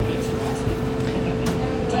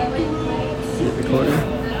recording.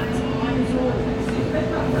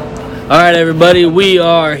 All right, everybody. We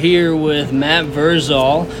are here with Matt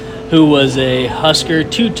Vrzal, who was a Husker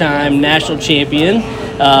two-time national champion.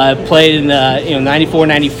 Played in 94,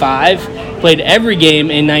 95. Played every game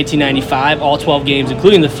in 1995, all 12 games,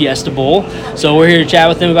 including the Fiesta Bowl. So we're here to chat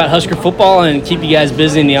with him about Husker football and keep you guys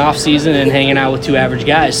busy in the off season and hanging out with two average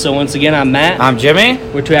guys. So once again, I'm Matt. I'm Jimmy.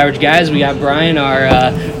 We're two average guys. We got Brian,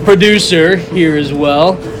 our producer, here as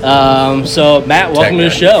well. So Matt, welcome to the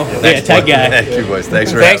show. Tech guy. Thank you, boys.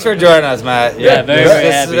 Thanks for joining us, Matt. Yeah, very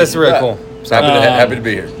happy. This is really cool. So happy to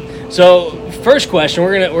be here. So first question,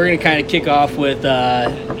 we're gonna kind of kick off with.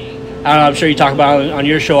 I don't know, I'm sure you talk about it on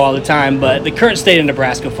your show all the time, but the current state of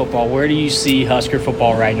Nebraska football, where do you see Husker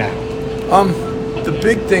football right now? The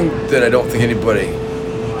big thing that I don't think anybody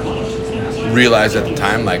realized at the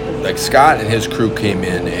time, like Scott and his crew came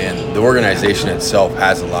in, and the organization itself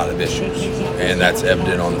has a lot of issues, and that's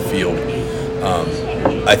evident on the field.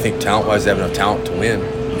 I think talent-wise, they have enough talent to win,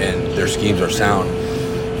 and their schemes are sound.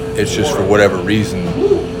 It's just for whatever reason,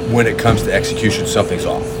 when it comes to execution, something's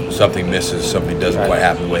off. Something misses, something doesn't quite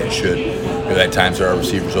happen the way it should. At times there are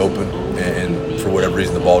receivers open, and for whatever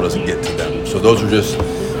reason the ball doesn't get to them. So those are just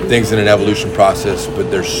things in an evolution process,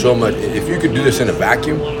 but there's so much. If you could do this in a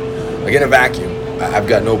vacuum, I've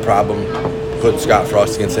got no problem putting Scott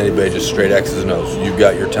Frost against anybody, just straight X's and O's. You've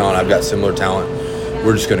got your talent, I've got similar talent.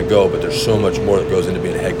 We're just going to go, but there's so much more that goes into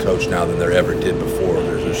being a head coach now than there ever did before.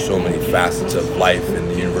 There's so many facets of life in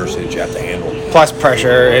the university that you have to handle. Plus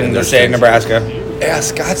pressure in the state of Nebraska. Yeah,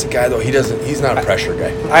 Scott's a guy though. He's not a pressure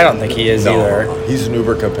guy. I don't think he is either. He's an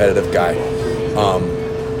uber competitive guy.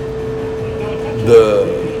 The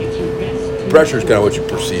pressure is kind of what you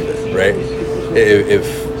perceive it, right?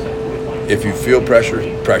 If you feel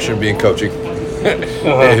pressure being coaching.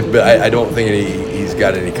 But I don't think he's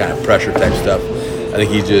got any kind of pressure type stuff. I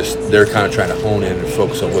think they're kind of trying to hone in and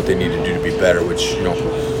focus on what they need to do to be better, which,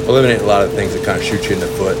 eliminate a lot of things that kind of shoot you in the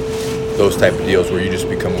foot. Those type of deals where you just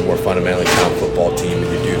become a more fundamentally sound football team and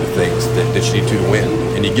you do the things that you need to win.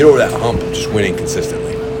 And you get over that hump of just winning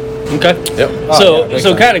consistently. Okay. Yep.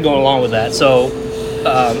 So kind of going along with that. So,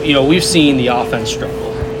 we've seen the offense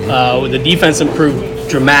struggle. The defense improved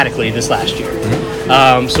dramatically this last year.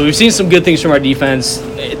 Mm-hmm. So we've seen some good things from our defense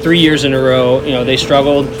 3 years in a row. They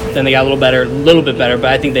struggled, then they got a little bit better,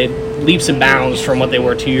 but I think they leaps and bounds from what they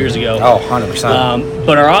were 2 years ago. Oh, 100%.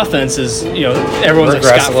 But our offense is, everyone's like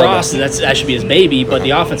Scott Frost, that should be his baby, but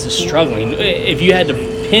the offense is struggling. If you had to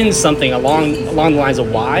pin something along the lines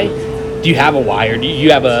of why, do you have a why, or do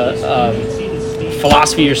you have a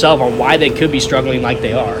philosophy yourself on why they could be struggling like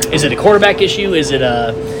they are? Is it a quarterback issue? Is it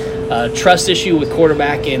a trust issue with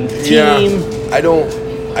quarterback and the team? Yeah,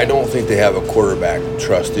 I don't think they have a quarterback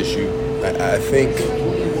trust issue. I think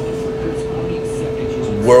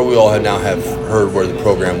where we all have heard where the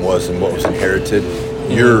program was and what was inherited,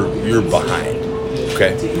 you're behind.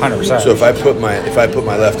 Okay, 100%. So if I put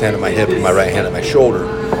my left hand at my hip and my right hand at my shoulder,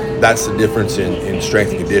 that's the difference in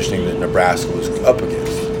strength and conditioning that Nebraska was up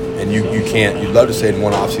against. And you'd love to say in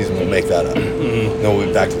one offseason we'll make that up. Mm-hmm. No, we'll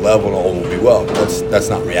be back to level and all will be well. That's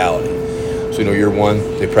not reality. So year one,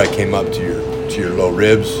 they probably came up to your low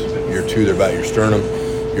ribs. Year two, they're about your sternum.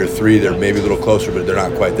 Year three, they're maybe a little closer, but they're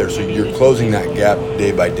not quite there. So you're closing that gap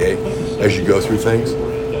day by day as you go through things.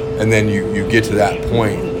 And then you get to that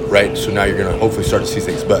point, right? So now you're going to hopefully start to see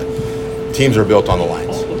things. But teams are built on the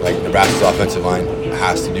lines. Like Nebraska's offensive line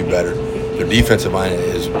has to do better. Their defensive line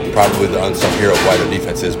is probably the unsung hero of why their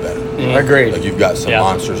defense is better. Mm-hmm. Agreed. Like you've got some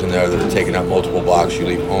monsters in there that are taking out multiple blocks. You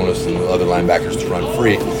leave Onus and the other linebackers to run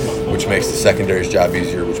free, which makes the secondary's job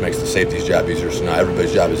easier, which makes the safety's job easier. So now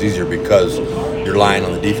everybody's job is easier because your line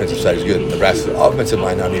on the defensive side is good. Nebraska's offensive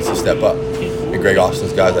line now needs to step up. And Greg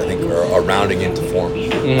Austin's guys, I think, are rounding into form.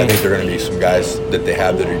 Mm-hmm. I think they're going to be some guys that they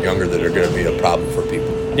have that are younger that are going to be a problem for people.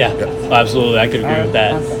 Yeah, absolutely. I could agree with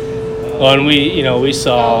that. Well, and we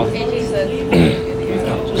saw.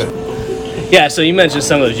 Yeah, so you mentioned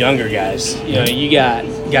some of those younger guys. You got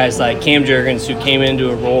guys like Cam Jurgens, who came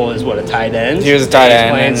into a role as a tight end. He was a tight end.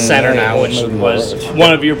 He's playing center now, which was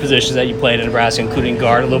one of your positions that you played in Nebraska, including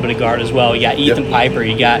guard, a little bit of guard as well. You got Ethan Piper,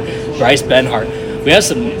 you got Bryce Benhart. We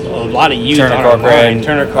have a lot of youth on our line.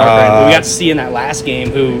 Turner Corcoran, who we got to see in that last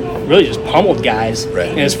game, who really just pummeled guys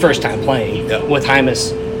in his first time playing, with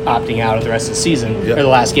Hymas opting out of the rest of the season, or the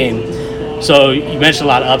last game. So you mentioned a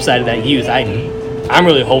lot of upside of that youth. I'm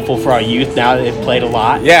really hopeful for our youth now that they've played a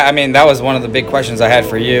lot. Yeah, that was one of the big questions I had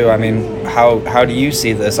for you. How do you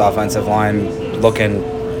see this offensive line looking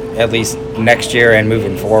at least next year and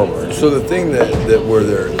moving forward? So the thing that where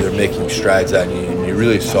they're making strides at, and you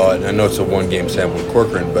really saw it, and I know it's a one-game sample with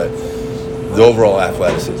Corcoran, but the overall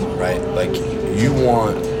athleticism, right? Like you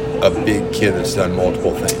want a big kid that's done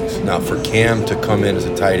multiple things. Now, for Cam to come in as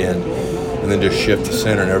a tight end and then just shift to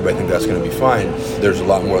center and everybody think that's going to be fine, there's a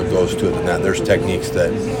lot more that goes to it than that. There's techniques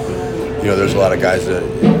that, there's a lot of guys that,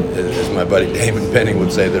 as my buddy Damon Penning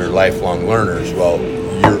would say, they're lifelong learners. Well,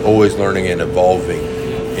 you're always learning and evolving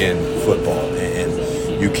in football,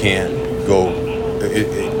 and you can't go.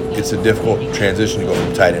 It's a difficult transition to go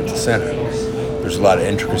from tight end to center. There's a lot of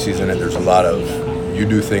intricacies in it. There's a lot of you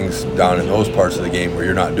do things down in those parts of the game where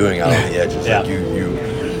you're not doing out on the edges. Yeah.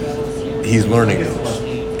 Like he's learning those,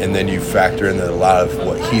 and then you factor in that a lot of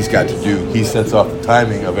what he's got to do. He sets off the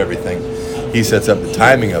timing of everything. He sets up the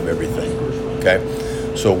timing of everything. Okay,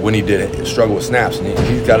 so when he did it, struggle with snaps, and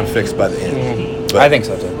he's got them fixed by the end. But I think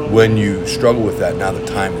so too. when you struggle with that, now the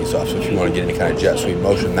timing's off. So if you want to get any kind of jet sweep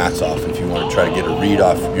motion, that's off. If you want to try to get a read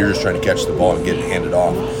off, you're just trying to catch the ball and get it handed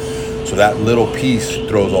off. So that little piece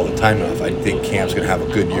throws all the timing off. I think Cam's going to have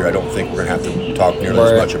a good year. I don't think we're going to have to talk nearly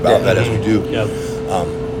as much about that as we do. Yep.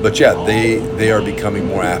 But yeah, they are becoming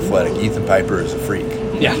more athletic. Ethan Piper is a freak.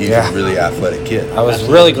 Yeah. He's a really athletic kid. I was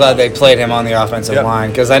really glad they played him on the offensive line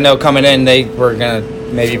because I know coming in they were going to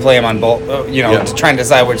maybe play him on both, to try and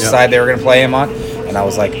decide which side they were going to play him on. And I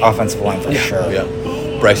was like, offensive line for sure. Yeah.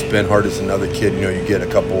 Bryce Benhart is another kid. You get a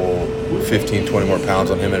couple 15, 20 more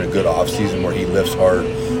pounds on him in a good offseason where he lifts hard.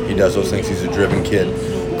 He does those things. He's a driven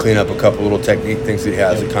kid. Clean up a couple little technique things that he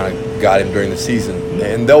has that kind of got him during the season.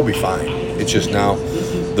 And they'll be fine. It's just now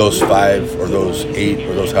those 5 or those 8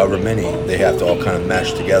 or those however many, they have to all kind of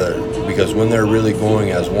mesh together. Because when they're really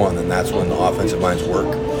going as one, then that's when the offensive lines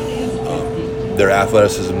work. Their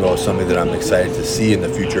athleticism, though, is something that I'm excited to see in the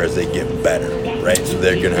future as they get better, right? So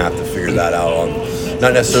they're going to have to figure that out on,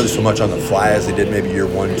 not necessarily so much on the fly as they did maybe year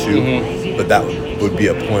 1, 2, but that would be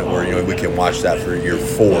a point where we can watch that for year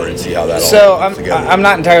 4 and see how that all comes together. I'm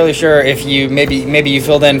not entirely sure if you maybe you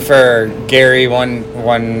filled in for Gary one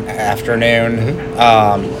afternoon,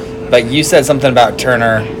 but you said something about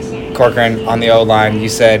Turner Corcoran on the O line. You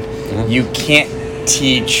said you can't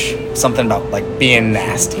teach something about like being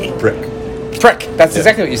nasty. Prick. That's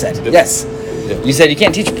exactly what you said. Yep. Yes. Yep. You said you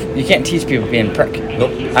can't teach people being prick.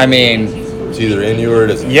 Nope. I mean, It's either in you or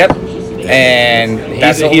it isn't. yep. And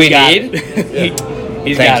that's what we need.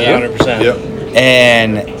 He's got it 100%. Yep.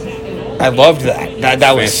 And I loved that.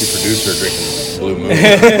 That was Fancy producer drinking Blue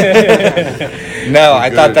Moon. No,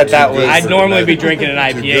 I thought that was. I'd normally be drinking an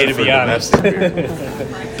IPA, to be honest.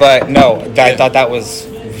 But no, I thought that was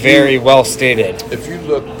very well stated. If you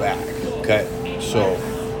look back, okay, so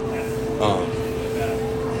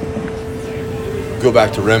go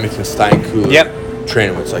back to Remington, Steinkuhler,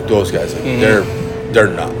 Trainowitz, like those guys, like they're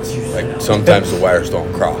nuts. Like sometimes the wires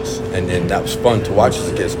don't cross, and then that was fun to watch as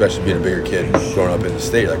a kid, especially being a bigger kid growing up in the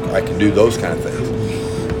state. Like I can do those kind of things.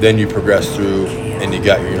 Then you progress through, and you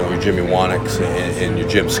got your Jimmy Wannicks and your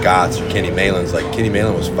Jim Scotts, your Kenny Malins. Like Kenny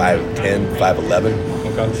Malin was 5'10",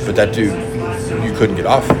 5'11", but that dude, you couldn't get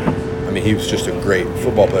off him. I mean, he was just a great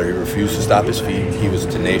football player. He refused to stop his feet. He was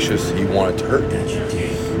tenacious. He wanted to hurt you.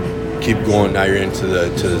 Keep going. Now you're into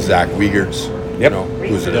the Zach Wiegerts,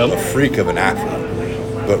 who's a freak of an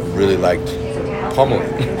athlete, but really liked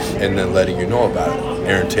pummeling and then letting you know about it.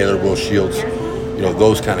 Aaron Taylor, Will Shields,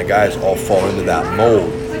 those kind of guys all fall into that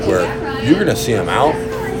mold where you're going to see them out.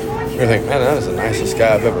 You're going to think, man, that is the nicest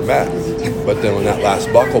guy I've ever met. But then when that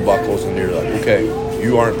last buckles and you're like, okay,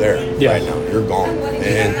 you aren't there right now. You're gone.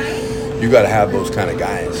 And you got to have those kind of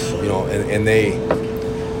guys, and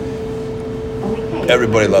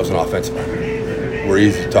everybody loves an offensive lineman. We're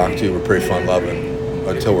easy to talk to. We're pretty fun loving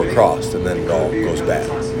until we're crossed, and then it all goes bad.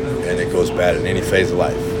 And it goes bad in any phase of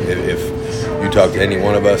life. If you talk to any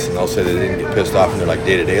one of us and they'll say they didn't get pissed off in their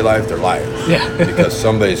day-to-day life, they're liars. Yeah. Because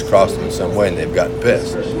somebody's crossed them in some way and they've gotten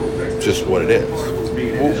pissed. It's just what it is.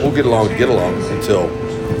 We'll get along until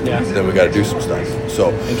then we got to do some stuff.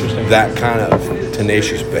 So that kind of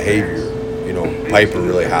tenacious behavior, Piper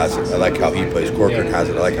really has it. I like how he plays. Corcoran has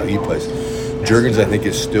it. I like how he plays. Juergens, I think,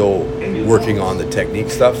 is still working on the technique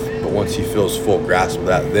stuff, but once he feels full grasp of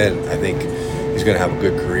that, then I think he's going to have a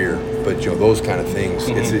good career. But those kind of things,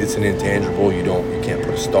 it's an intangible. You can't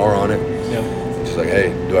put a star on it. It's just like,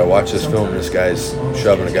 hey, do I watch this film and this guy's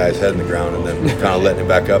shoving a guy's head in the ground and then kind of letting him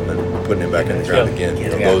back up and putting him back in the ground again?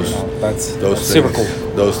 Those things, super cool.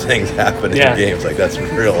 Those things happen in games. Like that's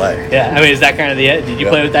real life. Yeah, I mean, is that kind of the edge? Did you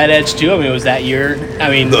play with that edge too? I mean, was that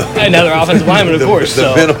another offensive lineman, of course?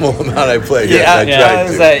 The minimal amount I played. Yes,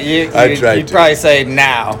 I tried to. You'd probably say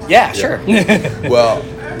now. Yeah, sure. Well,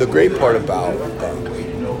 the great part about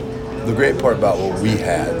what we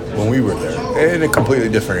had when we were there, in a completely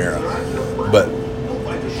different era, but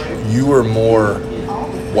you were more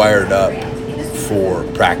wired up for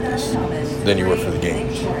practice. than you were for the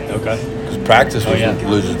games. Okay. Because practice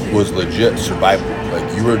was legit survival. Like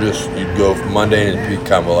you'd go from Monday and it'd be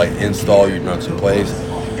kind of like install, you'd run some plays.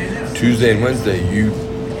 Tuesday and Wednesday, you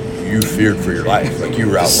feared for your life. Like you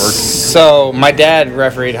were out working. So my dad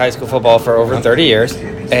refereed high school football for over 30 years,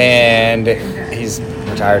 and he's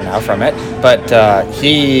retired now from it. But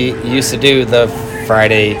he used to do the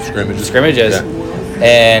Friday scrimmages. Yeah.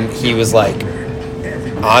 And he was like,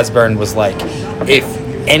 Osborne was like, if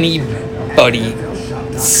anybody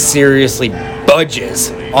seriously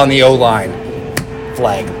budges on the O-line,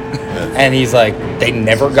 flag. Yeah. And he's like, they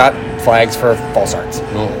never got flags for false starts.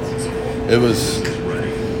 No, it was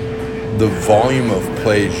the volume of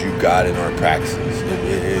plays you got in our practices.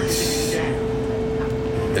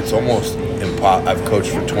 It's almost impossible. I've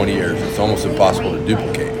coached for 20 years. It's almost impossible to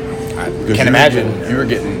duplicate. I can imagine. You were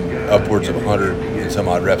getting upwards of 100 and some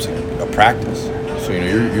odd reps a practice. So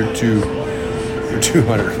you're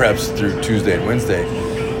 200 reps through Tuesday and Wednesday.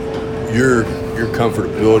 Your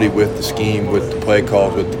comfortability with the scheme, with the play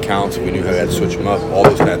calls, with the counts, we knew how we had to switch them up. All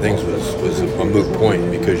those kind of things was a moot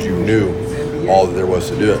point because you knew all that there was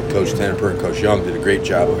to do it. Coach Tenneper and Coach Young did a great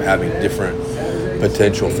job of having different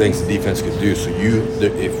potential things the defense could do. So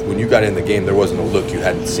when you got in the game, there wasn't a look you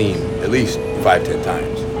hadn't seen at least 5-10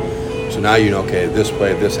 times. So now you know, okay, this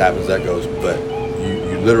play, this happens, that goes. But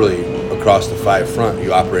you literally, across the 5 front,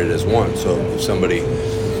 you operated as one. So if somebody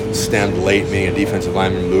stemmed late, meaning a defensive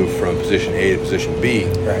lineman moved from position A to position B,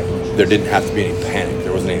 Right. there didn't have to be any panic.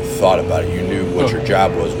 There wasn't any thought about it. You knew what your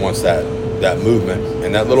job was once that movement.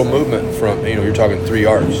 And that little movement from, you're talking 3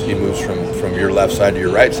 yards. He moves from your left side to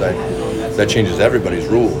your right side. That changes everybody's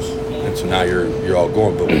rules. And so now you're all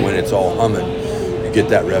going. But when it's all humming, you get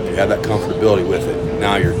that rep, you have that comfortability with it.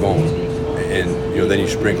 Now you're going. And then you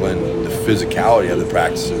sprinkle in the physicality of the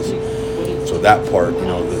practices. So that part,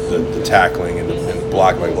 the tackling and the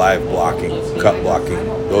block, like live blocking, cut blocking,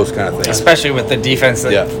 those kind of things. Especially with the defense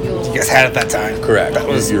that you guys had at that time. Correct. That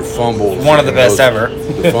was your fumbles. one of the best ever.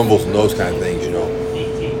 The fumbles and those kind of things,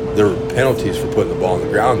 there were penalties for putting the ball on the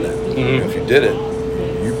ground then. Mm-hmm. If you did it,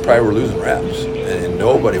 you probably were losing reps. And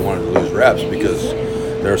nobody wanted to lose reps because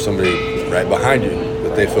there was somebody right behind you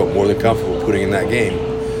that they felt more than comfortable putting in that game.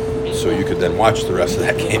 So you could then watch the rest of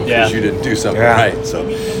that game because you didn't do something right. So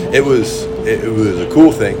it was a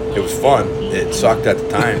cool thing. It was fun. It sucked at the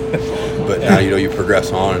time, but now you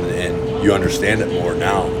progress on and you understand it more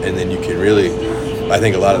now, and then you can really. I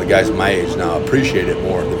think a lot of the guys my age now appreciate it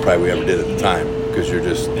more than probably we ever did at the time because you're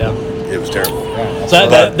just. It was terrible. So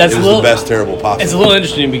that's it was the best terrible possible. It's a little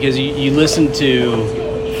interesting because you listen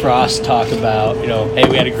to Frost talk about hey,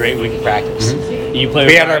 we had a great week of practice. Mm-hmm.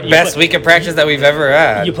 We had our best week of practice that we've ever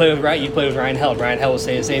had. You play with Ryan Held. Ryan Held was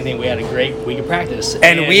saying the same thing. We had a great week of practice.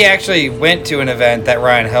 And we actually went to an event that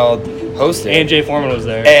Ryan Held hosted. And Jay Foreman was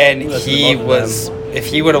there. And he was, if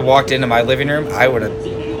he would have walked into my living room, I would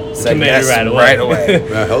have said yes right away.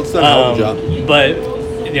 Held's done a hell of a job. But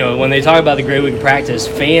when they talk about the great week of practice,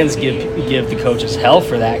 fans give the coaches hell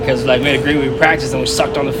for that because we had a great week of practice and we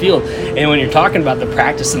sucked on the field. And when you're talking about the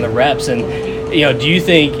practice and the reps, and do you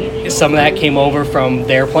think some of that came over from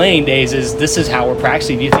their playing days? This is how we're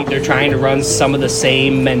practicing? Do you think they're trying to run some of the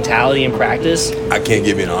same mentality in practice? I can't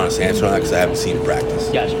give you an honest answer on that because I haven't seen practice.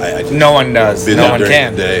 Gotcha. No one does. No one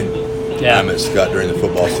can. The day. I'm at Scott during the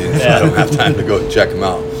football season, so I don't have time to go check them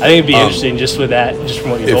out. I think it'd be interesting just with that, just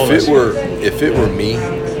from what you told us. If it were me,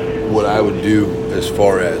 what I would do as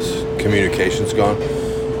far as communication's gone,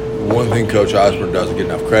 one thing Coach Osborne doesn't get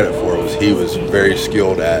enough credit for was he was very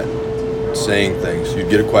skilled at saying things. You'd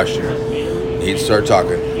get a question, he'd start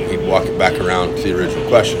talking, he'd walk it back around to the original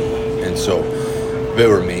question. And so, if it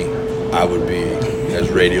were me, I would be as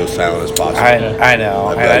radio silent as possible. I know.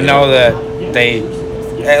 And I know that they,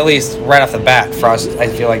 at least right off the bat, Frost, I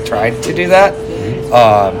feel like, tried to do that.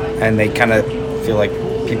 Mm-hmm. And they kind of feel like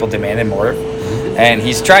people demanded more. Mm-hmm. And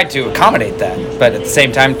he's tried to accommodate that, but at the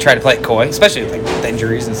same time, try to play it coy, especially with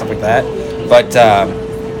injuries and stuff like that. But,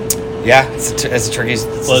 it's a tricky. It's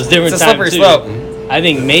a slippery slope. I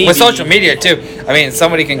think maybe with social media too. I mean,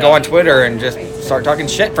 somebody can go on Twitter and just start talking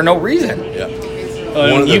shit for no reason. Yeah.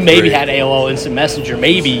 You maybe had AOL Instant Messenger.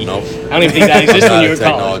 Maybe. Nope. I don't even think that existed when you were in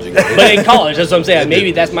college. Technology. But in college, that's what I'm saying.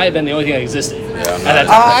 Maybe that might have been the only thing that existed. Yeah,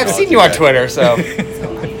 I've seen you on Twitter, so.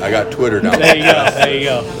 I got Twitter now. There you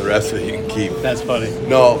go. The rest of it you can keep. That's funny.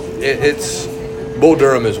 No, it's Bull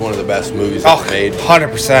Durham is one of the best movies ever made.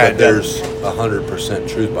 100%. But there's 100%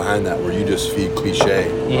 truth behind that, where you just feed cliche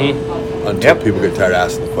until people get tired of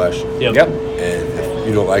asking the question. Yep. And if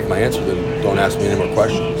you don't like my answer, then don't ask me any more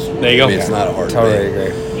questions. There you go. I mean, it's not a hard totally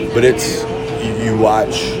thing. agree. But it's you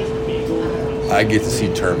watch. I get to see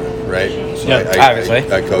Turman, right? So Yeah,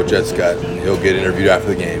 obviously. I coach Ed Scott. He'll get interviewed after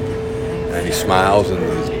the game, and he smiles and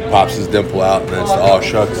he pops his dimple out, and then it's all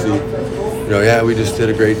shucksy. Yeah, we just did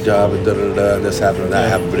a great job, and da-da-da-da, and this happened and that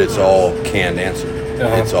happened, but it's all canned answer.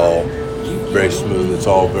 It's all very smooth. It's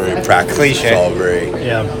all very practical. Cliche. It's all very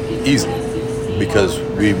Yeah. easy because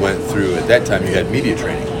we went through, at that time, you had media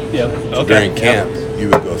training. Yep. Okay. During camp, you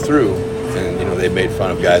would go through, and they made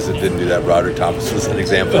fun of guys that didn't do that. Broderick Thomas was an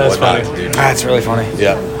example of That's what not funny. to do. That's really funny.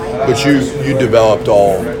 Yeah, but you developed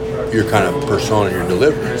all your kind of persona, your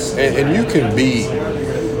delivery, and you can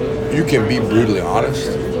be brutally honest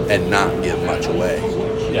and not give much away.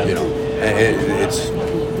 Yeah. And it's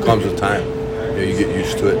comes with time. You get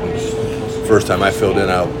used to it. And first time I filled in,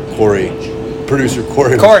 producer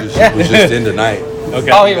Corey was just in tonight.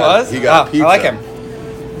 Okay. Oh, he was? He got pizza. I like him.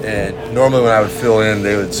 And normally when I would fill in,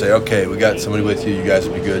 they would say, "Okay, we got somebody with you. You guys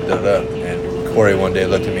will be good." Da da. And Corey one day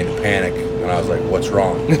looked at me in a panic, and I was like, "What's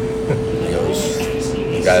wrong?" He goes,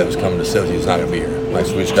 "The guy that was coming to sit with you is not going to be here." I'm like,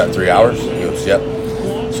 "So we just got 3 hours?" He goes, "Yep."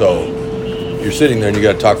 So you're sitting there and you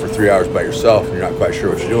got to talk for 3 hours by yourself, and you're not quite sure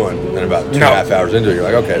what you're doing. And then about 2.5 hours into it, you're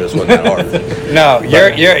like, "Okay, this wasn't that hard." No,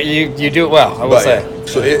 you do it well. I will say.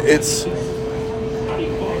 So it's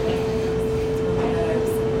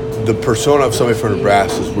the persona of somebody from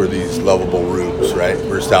Nebraska is we're these lovable rubes, right?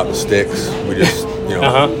 We're just out in the sticks. We just,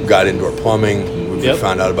 got indoor plumbing. We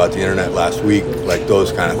found out about the internet last week, like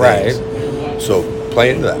those kind of things. Right. So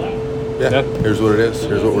play into that. Yeah. Here's what it is.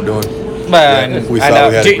 Here's what we're doing. But We thought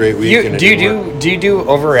we had a great week. Do you do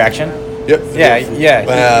overreaction? Yep.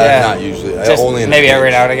 Yeah. Not usually. Just Only in maybe a pinch.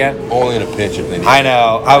 every now and again. Only in a pinch if they need. I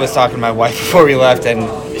know. I was talking to my wife before we left, and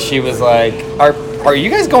she was like, "Are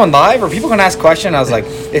you guys going live? Are people going to ask questions?" I was like,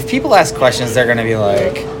 "If people ask questions, they're going to be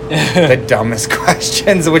like the dumbest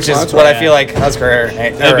questions," which is what I feel like Husker.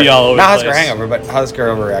 That'd be all over not the Husker place. hangover, but Husker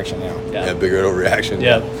overreaction. Yeah, bigger overreaction.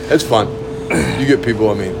 Yeah. It's fun. You get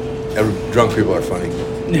people. I mean, drunk people are funny.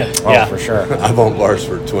 Yeah. Oh, for sure. I've owned bars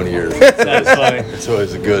for 20 years. That's funny. It's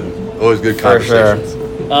always good For sure.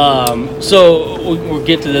 conversations. So we'll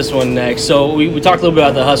get to this one next. So we talked a little bit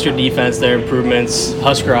about the Husker defense, their improvements,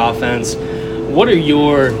 Husker offense. What do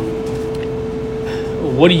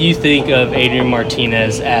you think of Adrian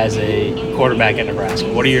Martinez as a quarterback at Nebraska?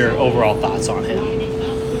 What are your overall thoughts on him?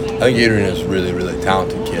 I think Adrian is a really, really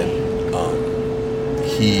talented kid.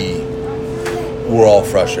 We're all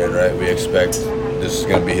frustrated, right? We expect this is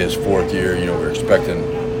going to be his 4th year. We're expecting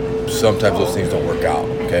sometimes those things don't work out,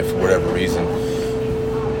 okay, for whatever reason.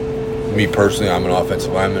 Me personally, I'm an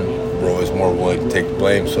offensive lineman. We're always more willing to take the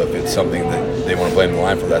blame, so if it's something that they want to blame the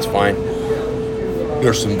line for, that's fine.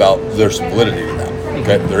 There's some validity to that,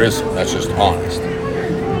 okay? There is some. That's just honest.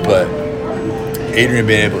 But Adrian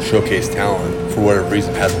being able to showcase talent, for whatever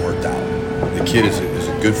reason, hasn't worked out. The kid is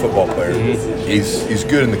a good football player. He's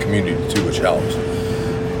good in the community, too, which helps.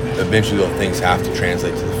 Eventually, those things have to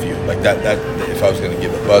translate to the field. Like that if I was going to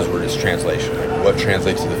give a buzzword, it's translation. Like what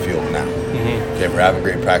translates to the field now? Okay, if we're having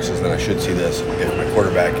great practices, then I should see this. If my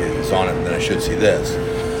quarterback is on it, then I should see this.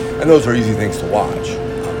 And those are easy things to watch.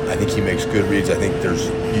 I think he makes good reads. I think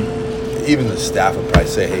even the staff would probably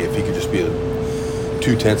say, hey, if he could just be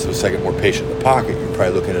 0.2 of a second more patient in the pocket, you're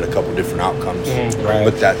probably looking at a couple different outcomes. Right.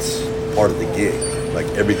 But that's part of the gig. Like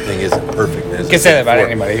everything isn't perfect. You can say that about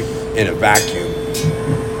anybody. In a vacuum,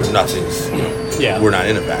 nothing's, we're not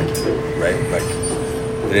in a vacuum, right? Like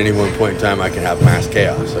at any one point in time, I can have mass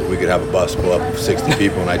chaos. Like we could have a bus pull up 60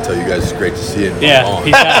 people, and I tell you guys it's great to see you. And Yeah,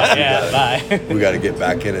 peace out. Bye. We got to get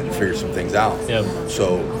back in it and figure some things out. Yep.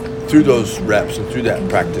 So through those reps and through that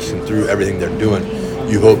practice and through everything they're doing,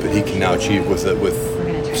 you hope that he can now achieve with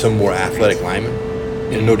some more athletic linemen.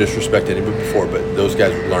 And no disrespect to anybody before, but those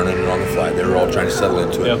guys were learning it on the fly. They were all trying to settle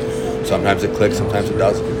into it. Yep. Sometimes it clicks, sometimes it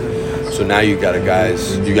doesn't. So now you got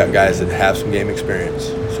guys that have some game experience.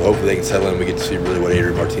 So hopefully they can settle in and we get to see really what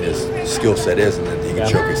Adrian Martinez's skill set is, and then he can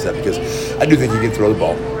showcase that, because I do think he can throw the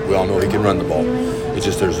ball. We all know he can run the ball. It's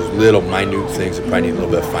just there's those little minute things that probably need a little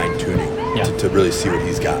bit of fine tuning to really see what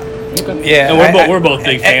he's got. Okay. Yeah, and we're both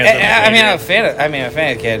big fans of him. I'm a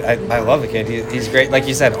fan of the kid. I love the kid. He's great. Like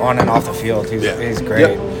you said, on and off the field, he's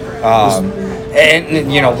great.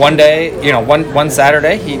 And one day, one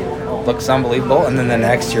Saturday he looks unbelievable, and then the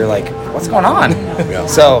next you're like, what's going on? Yeah.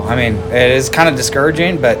 So it is kind of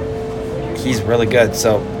discouraging, but he's really good.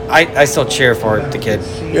 So I still cheer for the kid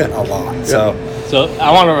a lot. So So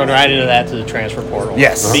I want to run right into that to the transfer portal.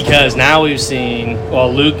 Yes. Because now we've seen,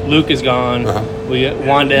 Luke is gone. We got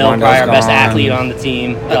Wandale, probably our best athlete on the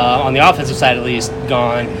team, on the offensive side at least,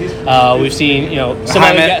 gone. We've seen, some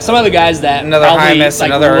other guys that another probably, Hymas, like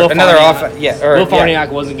another Will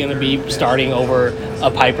Farniak wasn't going to be starting over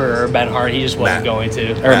a Piper or Ben Hart. He just wasn't going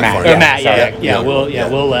to. Or Matt.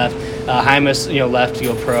 Will left. Hymas, left to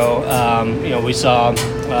go pro. We saw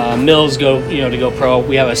Mills go, to go pro.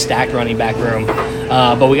 We have a stacked running back room,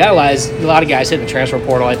 but we got a lot of guys hitting the transfer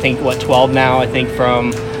portal. I think 12 now. I think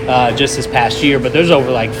from just this past year, but there's over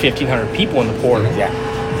like 1,500 people in the portal. Yeah.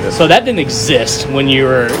 So that didn't exist when you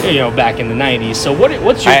were, back in the '90s. So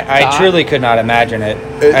what's your? I truly could not imagine it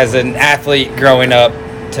as an athlete growing up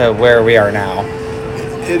to where we are now.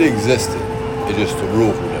 It existed. It just the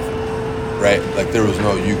rules were different, right? Like there was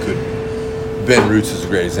no Ben Roots is a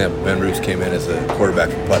great example. Ben Roots came in as a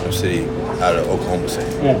quarterback from Putnam City out of Oklahoma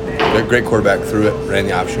City. Yeah. Great quarterback, threw it, ran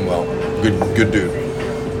the option well. Good dude.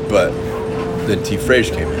 But then T.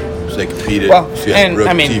 Frage came in. So they competed. So you had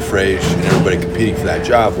T. Frage and everybody competing for that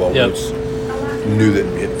job. Well, Roots knew that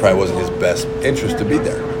it probably wasn't his best interest to be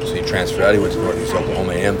there. So he transferred out. He went to Northeast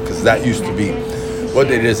Oklahoma A&M because that used to be, what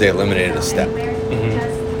they did is they eliminated a step.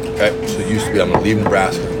 Okay? So it used to be, I'm going to leave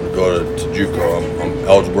Nebraska. Go to JUCO. I'm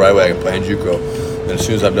eligible right away. I can play in JUCO. Then as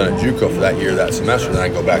soon as I've done a JUCO for that year, that semester, then I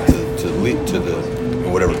go back to the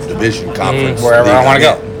whatever division conference, wherever I want to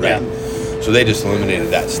go. Right. Yeah. So they just eliminated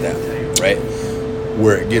that step, right?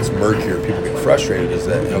 Where it gets murkier, people get frustrated. Is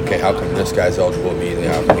that how come this guy's eligible immediately?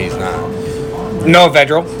 How come he's not? No,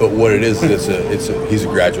 Vedral. But what it is, he's a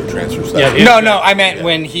graduate transfer. So no. I meant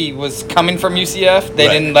when he was coming from UCF, they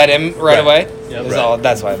didn't let him right away. Yep.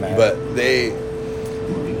 That's what I meant. But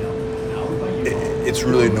it's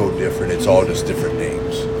really no different. It's all just different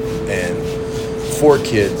names. And for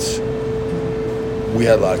kids, we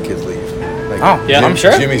had a lot of kids leave. I'm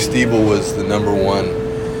sure. Jimmy Stiebel was the number one.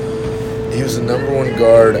 He was the number one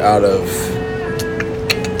guard out of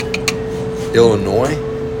Illinois.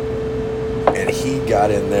 And he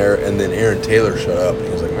got in there, and then Aaron Taylor showed up, and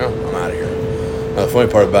he was like, well, I'm out of here. Now, the funny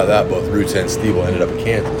part about that, both Roots and Stiebel ended up in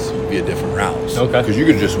Kansas via different routes. Okay. Because you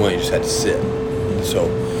could have just went, you just had to sit. So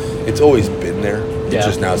it's always been there. It's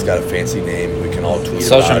just now it's got a fancy name. We can all tweet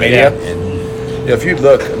social about media. It. And if you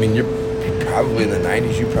look, I mean, you're probably in the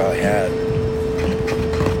 90s, you probably had,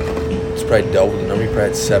 it's probably double the number. You probably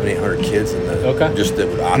had 700, 800 kids in the, just that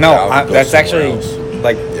would opt out. That's actually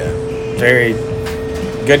very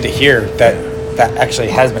good to hear that actually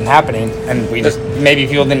has been happening, and we just maybe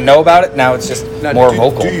people didn't know about it. Now it's just more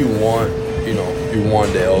vocal. Do you want your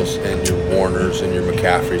Wandales and your Warners and your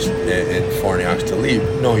McCaffreys and Farniaks to leave?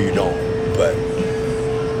 No, you don't. But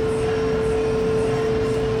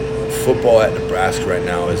football at Nebraska right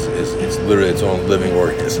now is it's literally its own living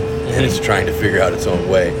organism, and it's trying to figure out its own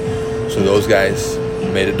way. So those guys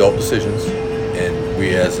made adult decisions, and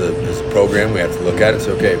we as a program, we have to look at it and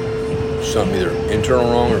say, okay, something either internal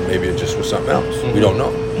wrong or maybe it just was something else. We don't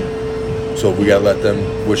know. So we got to let them,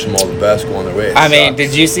 wish them all the best, go on their way. I mean,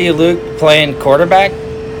 did you see Luke playing quarterback?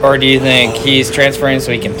 Or do you think he's transferring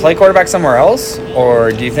so he can play quarterback somewhere else? Or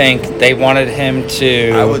do you think they wanted him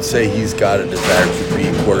to... I would say he's got a desire to be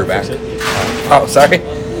quarterback. Oh, sorry?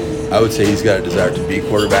 I would say he's got a desire to be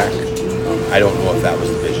quarterback. I don't know if that was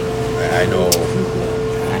the vision. I know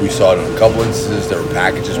we saw it in a couple instances. There were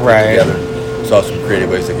packages put together. Saw some creative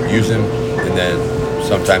ways they could use him. And then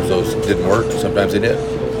sometimes those didn't work. Sometimes they did.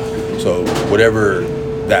 So whatever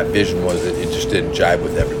that vision was, it just didn't jive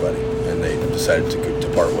with everybody. And they decided to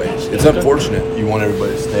part ways. It's unfortunate. You want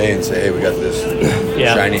everybody to stay and say, hey, we got this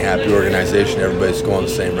shiny, happy organization. Everybody's going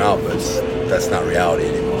the same route, but that's not reality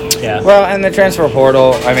anymore. Yeah. Well, and the transfer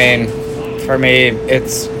portal, I mean, for me,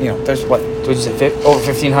 it's, there's what did you say, over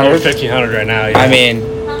 1,500? Over 1,500 right now, yeah. I mean,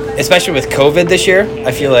 especially with COVID this year,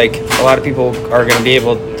 I feel like a lot of people are going to be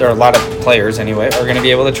able, or a lot of players anyway, are going to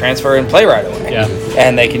be able to transfer and play right away. Yeah.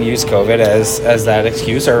 And they can use COVID as that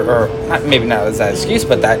excuse, or not, maybe not as that excuse,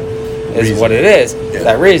 but that is what it is,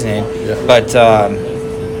 that reasoning. Yeah. But,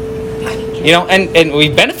 and we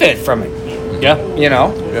benefited from it. Yeah.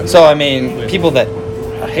 So, I mean, people that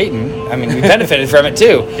are hating, I mean, we benefited from it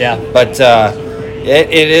too. Yeah. But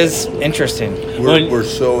it is interesting. We're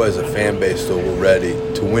so, as a fan base, though, we're ready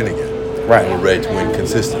to win again. Right. We're ready to win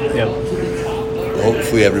consistently. Yeah.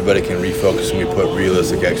 Hopefully everybody can refocus and we put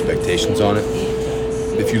realistic expectations on it.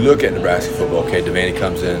 If you look at Nebraska football, okay, Devaney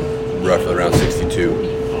comes in roughly around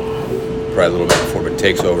 62. Probably a little bit before, but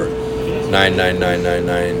takes over 9,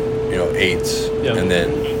 8s, and then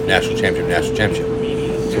national championship.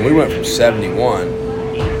 So we went from 71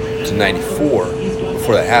 to 94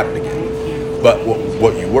 before that happened again. But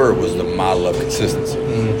what you were was the model of consistency.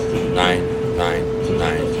 9, 9,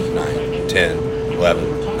 9, 9, 10,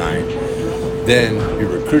 11, 9. Then your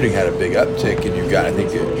recruiting had a big uptick, and you got, I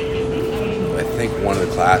think one of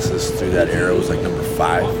the classes through that era was like number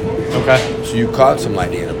 5. Okay. So you caught some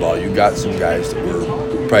lightning in the ball. You got some guys that were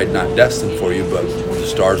probably not destined for you, but when the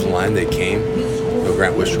stars aligned, they came.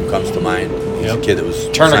 Grant Wistrom comes to mind. He's a kid that was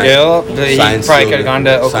Turner Gill. He probably could have gone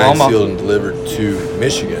to Oklahoma. Signed, sealed, and delivered to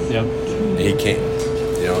Michigan. Yep. And he came.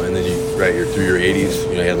 And then you're through your 80s.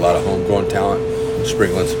 You had a lot of homegrown talent,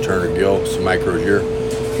 sprinkling some Turner Gill, some Mike Rozier,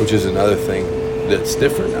 which is another thing that's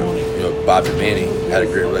different now. Bobby Manny had a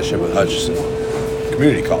great relationship with Hutchinson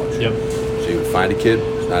Community College. Yep. So you would find a kid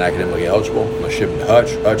who's not academically eligible. I'm gonna ship him to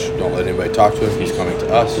Hutch. Don't let anybody talk to him. He's coming to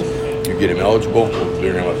us. You get him eligible, we'll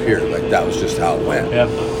bring him up here. Like, that was just how it went. Yep.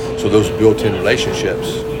 So those built-in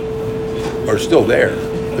relationships are still there.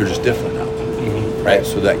 They're just different now. Right?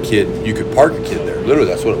 So that kid, you could park a kid there. Literally,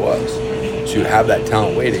 that's what it was. So you have that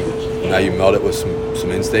talent waiting. Now you meld it with some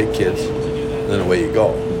in-state kids, and then away you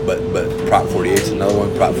go. But Prop 48 is another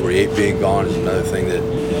one. Prop 48 being gone is another thing that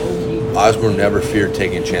Osborne never feared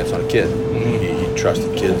taking a chance on a kid. He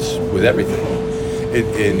trusted kids with everything.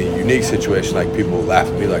 In a unique situation, like, people laugh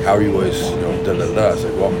at me, like, how are you always, da-da-da-da. I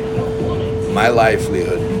said, well, my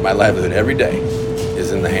livelihood every day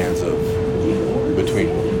is in the hands of between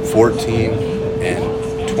 14 and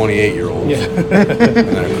 28-year-olds. Yeah.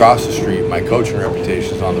 And then across the street, my coaching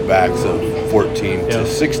reputation is on the backs of 14 to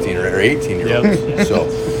 16 or 18-year-olds. Yep. So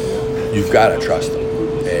you've got to trust them.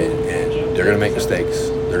 And they're going to make mistakes.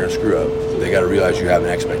 They're going to screw up. They got to realize you have an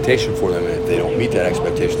expectation for them, and if they don't meet that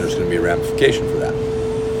expectation, there's going to be a ramification for that.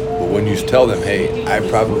 But when you tell them, hey, I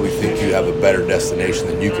probably think you have a better destination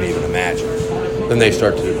than you can even imagine, then they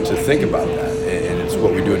start to think about that. And it's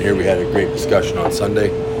what we're doing here. We had a great discussion on Saturday.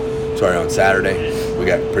 We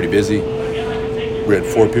got pretty busy. We had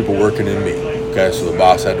 4 people working in me. Okay, so the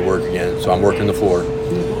boss had to work again. So I'm working the floor.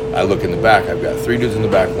 I look in the back. I've got 3 dudes in the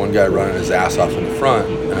back, one guy running his ass off in the front.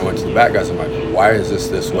 And I went to the back guys. I'm like, why is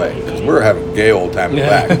this way? Because we're having a gay old time in the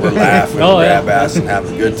back. We're laughing, grab ass, and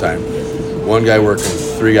having a good time. One guy working,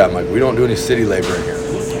 3 guys. I'm like, we don't do any city labor in here.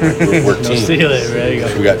 We're team. City labor, there you go.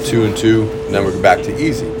 So we got 2 and 2, and then we're back to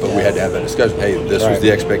easy. But we had to have that discussion. Hey, this was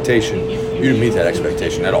the expectation. You didn't meet that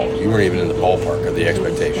expectation at all. You weren't even in the ballpark of the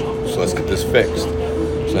expectation. So let's get this fixed.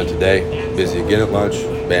 So then today, busy again at lunch.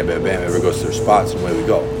 Bam, bam, bam. Everybody goes to their spots, and away we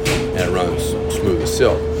go. And it runs smooth as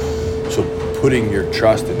silk. So putting your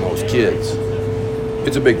trust in those kids,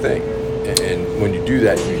 it's a big thing. And when you do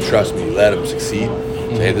that, you trust me, you let them succeed.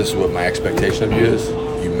 Say, hey, this is what my expectation of you is.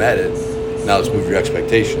 You met it. Now let's move your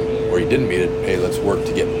expectation. Or you didn't meet it. Hey, let's work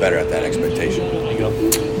to get better at that expectation. There you go.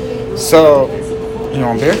 So, you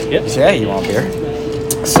want beer? Yep. Yeah, you want beer.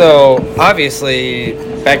 So, obviously,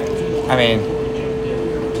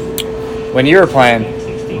 when you were playing,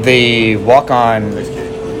 the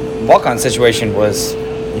walk-on situation was,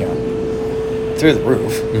 through the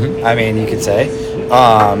roof. Mm-hmm. I mean, you could say.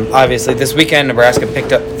 Obviously, this weekend, Nebraska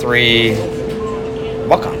picked up 3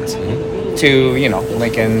 walk-ons. Mm-hmm. 2,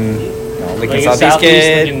 Lincoln Southeast Southeast,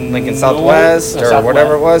 kid, Lincoln Southwest, or Southwest.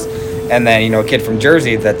 whatever it was. And then, a kid from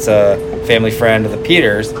Jersey that's a family friend of the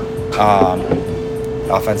Peters,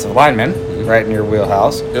 offensive lineman, right in your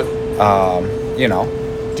wheelhouse. Yep.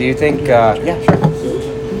 Do you think, sure.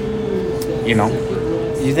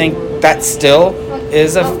 You think that still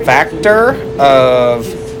is a factor of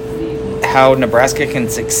how Nebraska can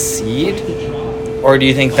succeed? Or do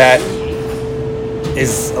you think that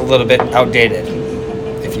is a little bit outdated,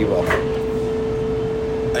 if you will?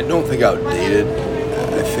 I don't think outdated.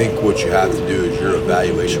 I think what you have to do is your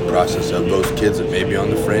evaluation process of those kids that may be on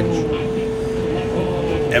the fringe.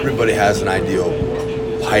 Everybody has an ideal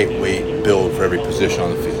height, weight, build for every position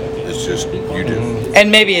on the field. It's just, you do.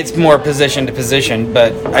 And maybe it's more position to position,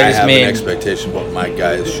 but I just have mean an expectation of what my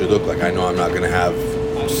guys should look like. I know I'm not going to have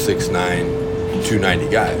 6'9", 290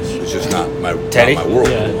 guys. It's just not my Teddy? Not my world.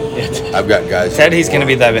 Yeah. I've got guys. Teddy's going to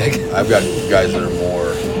be that big. I've got guys that are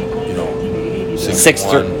more,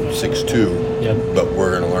 6'1", 6'2". Yep. But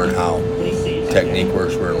we're going to learn how technique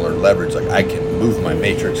works. We're going to learn leverage. Like, I can move my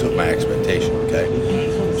matrix of my expectation. Okay.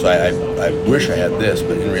 So I wish I had this,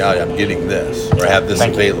 but in reality, I'm getting this, or I have this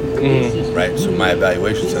available. Right. So my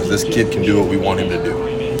evaluation says this kid can do what we want him to do.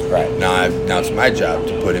 Right. Now it's my job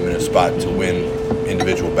to put him in a spot to win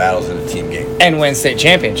individual battles in a team game. And win state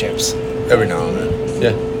championships. Every now and then.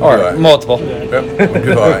 Yeah. Or All right. multiple. Yep, we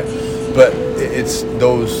do all right. But it's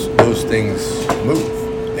those things move.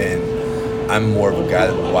 And I'm more of a guy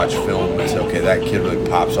that will watch film and say, okay, that kid really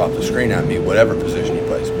pops off the screen at me, whatever position he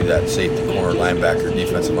plays, be that safety, corner, linebacker,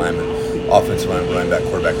 defensive lineman. offensive line, running back,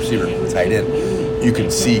 quarterback, receiver, tight end. You can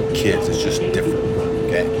see kids. It's just different.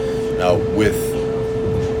 Okay. Now with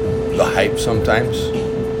the hype sometimes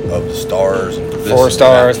of the stars and this 4 and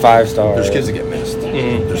stars, that, 5 stars. there's kids that get missed.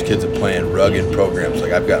 There's kids that play in rugged programs.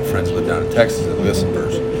 Like I've got friends that live down in Texas that listen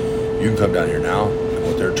first. You can come down here now, and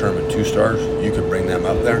with their term in 2 stars, you can bring them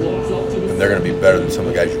up there, and they're going to be better than some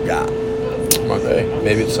of the guys you got. Okay,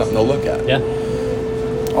 maybe it's something they'll look at. Yeah.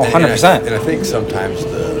 Oh, 100%. And I think sometimes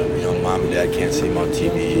mom and dad can't see them on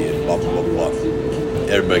TV and blah blah blah blah.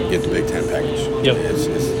 Everybody can get the Big Ten package. Yep.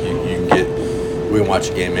 You can get. We can watch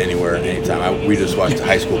a game anywhere, anytime. We just watched a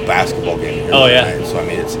high school basketball game here. Oh, yeah. Night. So I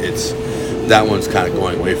mean, it's that one's kind of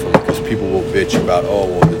going away from it because people will bitch about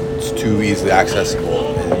it's too easily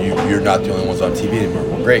accessible and you're not the only ones on TV anymore.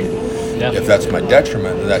 Well, great. Yeah. If that's my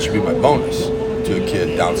detriment, then that should be my bonus to a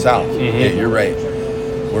kid down south. Hey, you're right.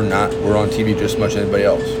 We're on TV just as much as anybody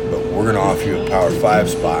else, but we're going to offer you a Power 5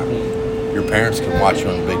 spot. Your parents can watch you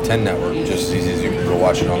on the Big Ten Network just as easy as you can go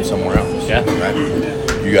watch it on somewhere else. Yeah. Right?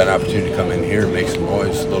 You got an opportunity to come in here and make some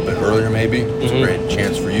noise a little bit earlier maybe. It's a great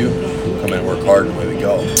chance for you. Come in and work hard and away we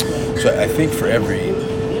go. So I think for every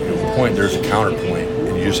point there's a counterpoint,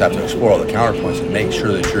 and you just have to explore all the counterpoints and make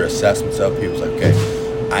sure that your assessments of people's like, okay,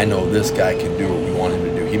 I know this guy can do what we want him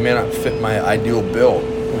to do. He may not fit my ideal build,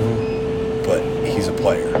 but he's a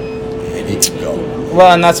player, and he can go.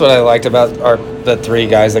 Well, and that's what I liked about the 3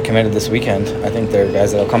 guys that committed this weekend. I think they're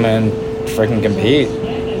guys that'll come in and freaking compete.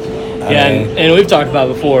 And we've talked about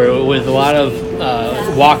before with a lot of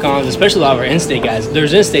walk-ons, especially a lot of our in-state guys.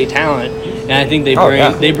 There's in-state talent, and I think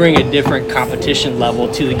they bring a different competition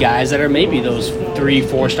level to the guys that are maybe those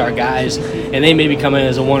 3-4-star guys, and they maybe come in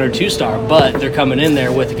as a 1 or 2-star, but they're coming in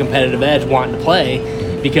there with a competitive edge, wanting to play.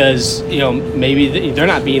 Because maybe they're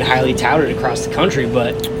not being highly touted across the country,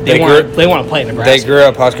 but they want to play in Nebraska. They grew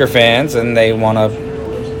up Husker fans, and they want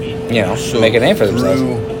to, So make a name for themselves.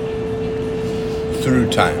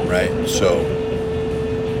 Through time, right? So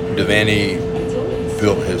Devaney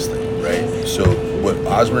built his thing, right? So what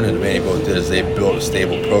Osborne and Devaney both did is they built a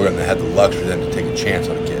stable program that had the luxury then to take a chance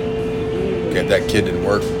on a kid. Okay, if that kid didn't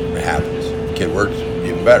work, it happens. If the kid works,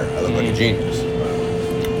 even better. I look like a genius.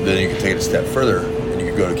 Then you can take it a step further.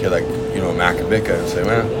 Go to a kid like, Macavicka and say,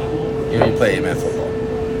 man, you play 8-man football.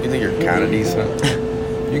 You think you're kind of decent?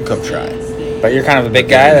 You can come try it. But you're kind of a big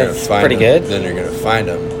guy that's pretty good. Then you're going to find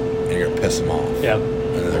them and you're going to piss them off. Yeah.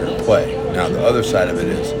 And then they're going to play. Now, the other side of it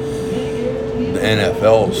is the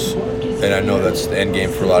NFL's, and I know that's the end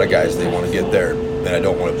game for a lot of guys. They want to get there. And I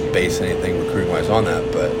don't want to base anything recruiting-wise on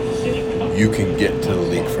that, but you can get to the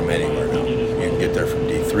league from anywhere now. You can get there from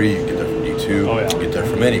D3, you can get there from D2, you can get there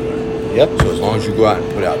from anywhere. Yep. So as long as you go out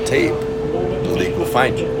and put out tape, the league will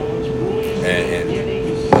find you. And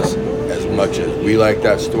listen, as much as we like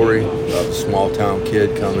that story of the small town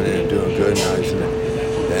kid coming in and doing good, now he's in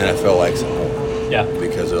it, the NFL likes it more. Yeah.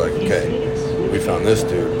 Because they're like, okay, we found this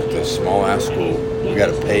dude at this small ass school. We got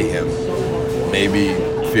to pay him maybe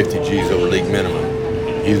 50 G's over league minimum.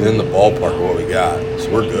 He's in the ballpark of what we got,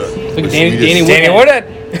 so we're good. Look at Danny Woodhead.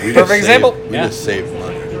 Perfect example. We just saved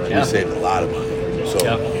money. Yeah. We saved a lot of money.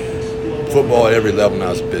 So football at every level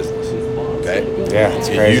now is a business. Okay? Yeah, it's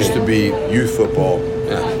It crazy. used to be youth football.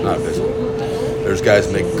 Not a business. There's guys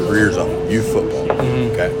making careers off of youth football.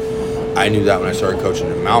 Okay? I knew that when I started coaching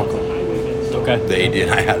in Malcolm. Okay. The AD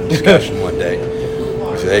and I had a discussion one day.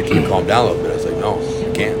 He said, hey, can you calm down a little bit? I was like, no,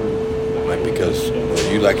 I can't. Like, because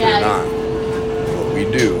whether you like it or not, what we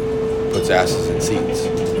do puts asses in seats.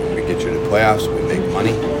 We get you to the playoffs, we make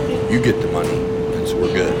money, you get the money, and so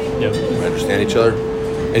we're good. Yep. We understand each other.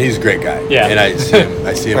 And he's a great guy. Yeah. And I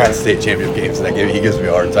see him at state championship games, and he gives me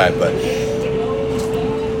a hard time, but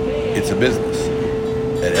it's a business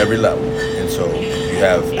at every level. And so you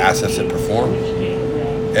have assets that perform.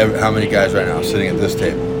 How many guys right now sitting at this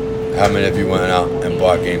table, how many of you went out and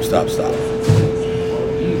bought GameStop stock?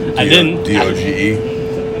 I didn't. DOGE?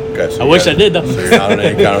 Okay, so I wish I did, though. So you're not on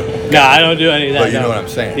any kind of... No, I don't do any of that. But you know what I'm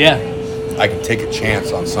saying? Yeah. I can take a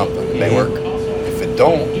chance on something. It may work. If it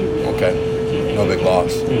don't, okay, no big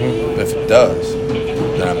loss. But if it does,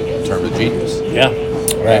 then I'm termed a genius. Yeah.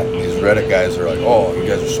 Right. These Reddit guys are like, oh, you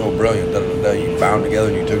guys are so brilliant. Da, da, da. You bound together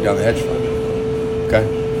and you took down the hedge fund. Okay?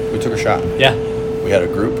 We took a shot. Yeah. We had a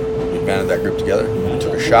group. We banded that group together. We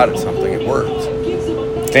took a shot at something. It worked.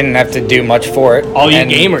 Didn't have to do much for it. All you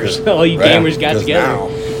gamers got together. Now,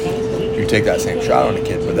 you take that same shot on a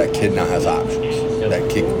kid, but that kid now has options. Yep. That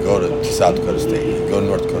kid can go to South Dakota State. He can go to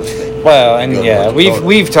North Dakota State. Well, and Go to yeah, North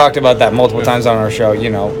we've Dakota. talked about that multiple times on our show.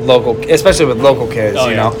 You know, local, especially with local kids. Oh,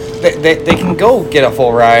 you yeah. know, they can go get a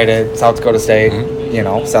full ride at South Dakota State. You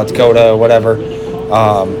know, South Dakota, whatever.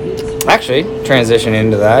 Actually, transition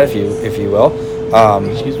into that, if you will.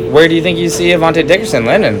 Where do you think you see Avante Dickerson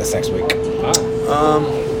landing this next week?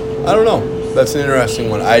 I don't know. That's an interesting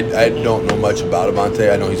one. I don't know much about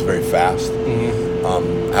Avante. I know he's very fast.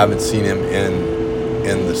 I haven't seen him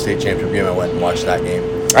in the state championship game. I went and watched that game.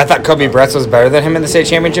 I thought Kobe Bretz was better than him in the state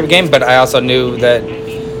championship game, but I also knew that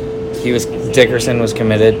Dickerson was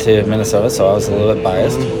committed to Minnesota, so I was a little bit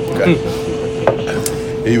biased. Okay.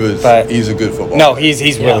 He's a good football No, player.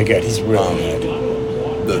 he's really good. He's really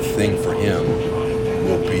good. The thing for him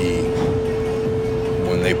will be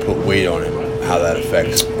when they put weight on him, how that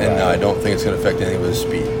affects. And no, I don't think it's going to affect anything with his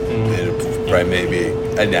speed. It'll probably maybe,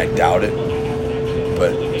 I doubt it,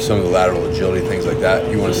 but some of the lateral agility, things like that,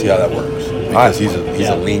 you want to see how that works. Because he's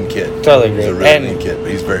a lean kid. Totally agree. He's a really lean kid,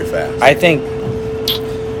 but he's very fast. I think,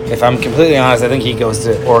 if I'm completely honest, I think he goes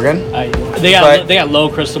to Oregon. They got low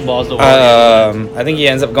crystal balls to I think he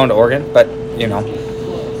ends up going to Oregon, but,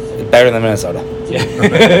 better than Minnesota. Yeah.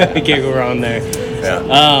 You can't go wrong there.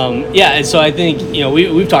 Yeah. And so I think,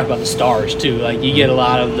 we've talked about the stars too. Like you get a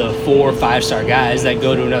lot of the 4 or 5 star guys that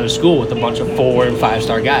go to another school with a bunch of 4 and 5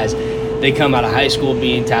 star guys. They come out of high school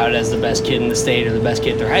being touted as the best kid in the state or the best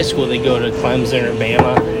kid at their high school. They go to Clemson or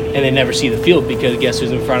Bama and they never see the field because guess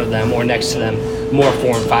who's in front of them or next to them? More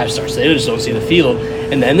 4 and 5 stars. So they just don't see the field.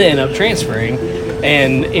 And then they end up transferring.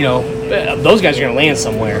 And, those guys are going to land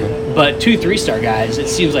somewhere. But 2, 3 star guys, it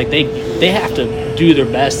seems like they have to do their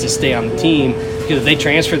best to stay on the team because if they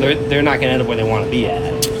transfer, they're not going to end up where they want to be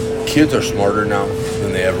at. Kids are smarter now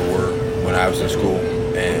than they ever were when I was in school,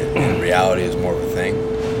 and reality is more of a thing.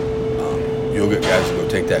 You'll get guys who go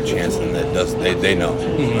take that chance, and they know.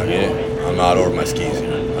 I'm out over my skis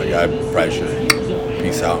here. I probably should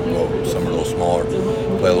peace out and go somewhere a little smaller,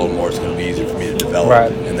 play a little more. It's going to be easier for me to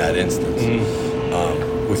develop in that instance.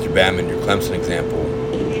 With your Bama and your Clemson example,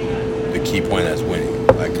 the key point that's winning,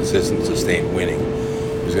 like consistent, sustained winning,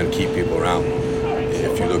 is going to keep people around.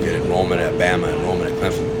 If you look at enrollment at Bama, enrollment at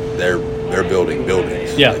Clemson, they're building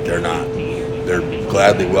buildings. Yeah. Like they're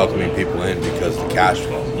gladly welcoming people in because the cash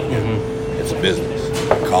flow. It's a business.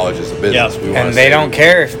 College is a business. Yeah. And they don't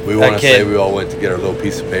care if we want to say we all went to get our little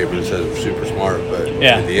piece of paper that says we're super smart, but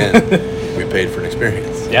at the end, we paid for an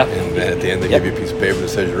experience. Yeah. And then at the end, they give you a piece of paper that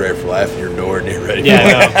says you're ready for life, and you're nowhere near ready. Yeah,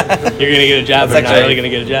 no. You're going to get a job, but you're not really going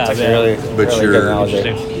to get a job. That's really good analogy.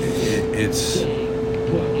 It's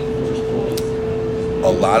a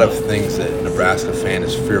lot of things that a Nebraska fan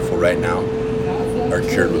is fearful right now are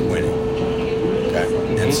cured with winning.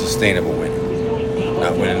 Okay? And sustainable winning.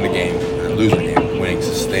 Not winning the game, not losing the game, winning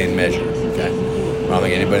sustained measure. Okay? I don't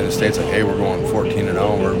think anybody in the State's like, hey, we're going 14-0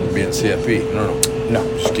 and we're going to be in CFP. No.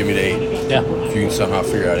 Just give me the 8. Yeah. If you can somehow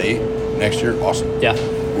figure out 8 next year, awesome. Yeah.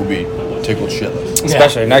 We'll be tickled shitless.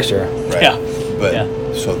 Especially next year. Right? Yeah.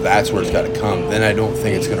 But so that's where it's got to come. Then I don't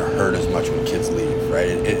think it's going to hurt as much when kids leave,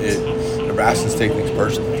 right? Nebraskans take things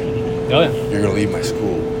personally. Oh, yeah. You're going to leave my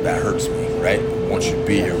school. That hurts me, right? Want you to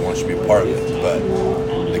be here, want you to be a part of it. But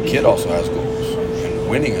the kid also has goals. And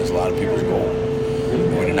winning is a lot of people's goal.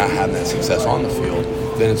 And when you're not having that success on the field,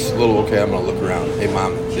 then it's a little, okay, I'm going to look around. Hey,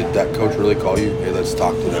 Mom, did that coach really call you? Hey, let's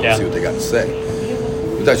talk to them and see what they got to say.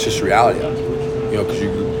 But that's just reality of it. Because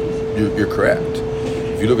you're correct.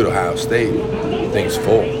 If you look at Ohio State, things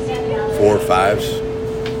full. 4 or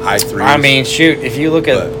 5s, high 3s. I mean, shoot, if you look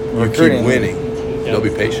at recruiting, keep winning, they'll be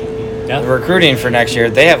patient. Yeah. The recruiting for next year,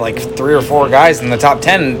 they have like 3 or 4 guys in the top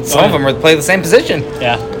 10. Some of them are play the same position.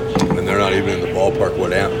 Yeah. And they're not even in the ballpark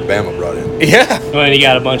what Bama brought in. Yeah. Well, and you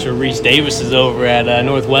got a bunch of Reese Davises over at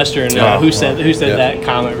Northwestern. Who said that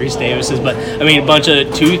comment? Reese Davises. But I mean, a bunch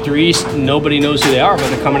of 2, 3s. Nobody knows who they are, but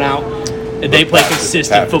they're coming out. They play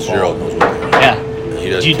consistent football. Knows what they are.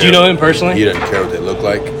 Yeah. Do you know him personally? He doesn't care what they look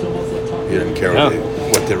like. He doesn't care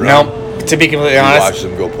what they run. No. To be completely honest, watch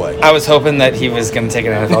them go play. I was hoping that he was going to take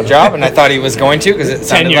an NFL job, and I thought he was going to because it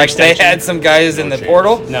sounded like they had some guys in the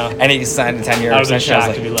portal. No. And he signed a 10-year extension. I was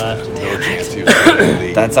shocked to be left. No chance he was in the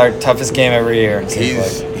league. That's our toughest game every year.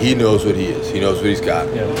 He knows what he is. He knows what he's got.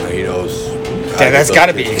 Yeah. He knows. That's got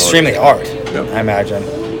to be extremely hard. Yep. I imagine.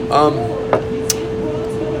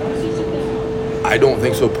 I don't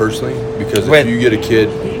think so personally because if you get a kid,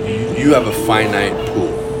 you have a finite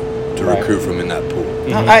pool to recruit from in that pool.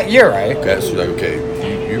 You're right. Okay, so you're like, okay,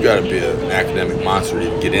 you got to be an academic monster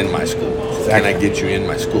to get in my school. Can I get you in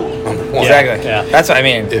my school? Number one. Exactly. Yeah. That's what I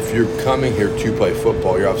mean. If you're coming here to play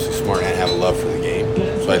football, you're obviously smart and have a love for the game.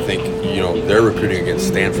 So I think they're recruiting against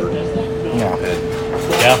Stanford. Yeah.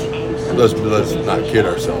 And let's not kid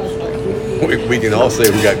ourselves. We can all say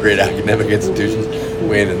we got great academic institutions.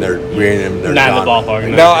 We ain't in their Not in the ballpark.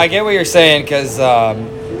 No, I get what you're saying because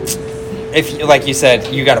if, like you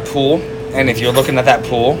said, you got a pool And if you're looking at that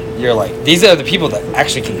pool, you're like, these are the people that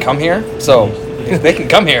actually can come here. So if they can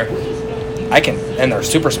come here, I can, and they're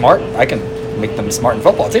super smart. I can make them smart in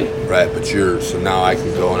football too. Right, but so now I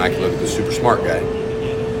can go and I can look at the super smart guy,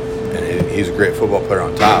 and he's a great football player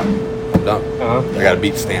on top. I'm done. I got to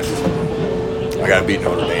beat Stanford. I got to beat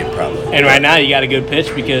Notre Dame probably. And right now you got a good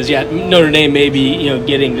pitch because Notre Dame may be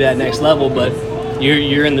getting to that next level, but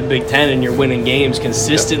you're in the Big Ten and you're winning games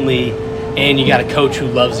consistently, and you got a coach who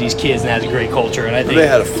loves these kids and has a great culture. And I think they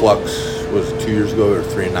had a flux. Was it 2 years ago or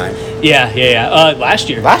 3-9? Yeah. Last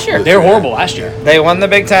year they were horrible. Last year they won the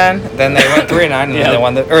Big Ten, then they went 3-9, and then they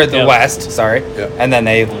won the West. Sorry, and then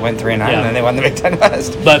they went 3-9, and then they won the Big Ten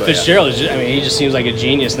West. But Fitzgerald, he just seems like a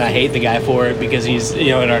genius, and I hate the guy for it because he's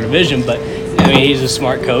in our division. But he's a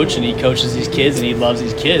smart coach, and he coaches these kids, and he loves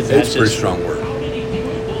these kids. It's pretty strong word.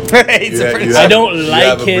 I don't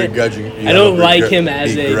like him. I don't like him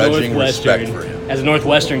as a Northwestern. As a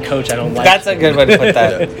Northwestern coach, I don't like. That's a good way to put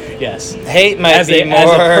that. Yes. Hate might be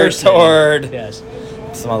more toward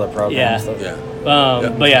some other programs.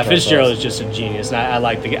 But Fitzgerald is just a genius, and I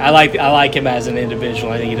like him as an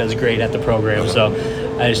individual. I think he does great at the program. So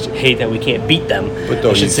I just hate that we can't beat them. But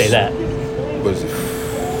though I should say that. Was it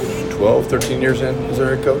 12, 13 years in as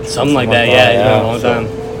their head coach? Something like that. Yeah, a long time.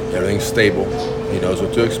 Everything's stable. He knows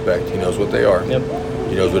what to expect. He knows what they are. Yep.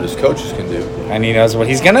 He knows what his coaches can do. And he knows what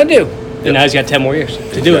he's gonna do. And now he's got 10 more years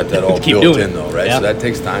to do it. That all to keep built doing in, though, right? Yeah. So that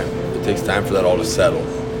takes time. It takes time for that all to settle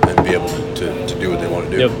and be able to do what they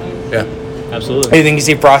want to do. Yep. Yeah. Absolutely. Do you think you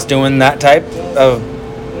see Frost doing that type of?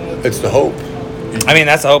 It's the hope. I mean,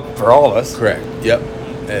 that's the hope for all of us. Correct. Yep.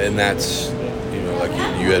 And that's, like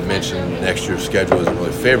you had mentioned, next year's schedule isn't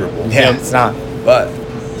really favorable. Yeah, it's not. But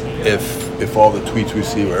if all the tweets we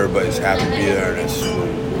see where everybody's happy to be there and it's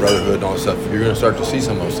brotherhood and all that stuff, you're going to start to see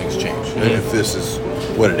some of those things change. If this is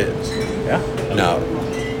what it is. Yeah. Now,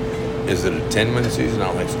 is it a 10-win season? I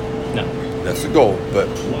don't think so. No. That's the goal, but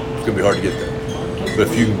it's going to be hard to get there. But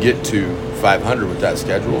if you can get to 500 with that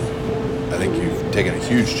schedule, I think you've taken a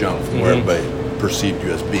huge jump from where everybody perceived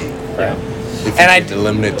you as being. Right. If you can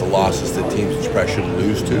eliminate the losses that teams you probably shouldn't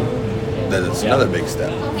lose to, then it's another big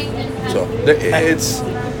step. So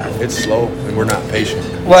it's slow, and we're not patient.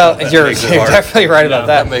 Well, you're definitely right about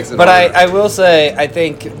that. Makes it but harder. I will say, I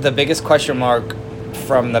think the biggest question mark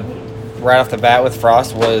from right off the bat with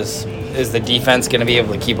Frost is the defense going to be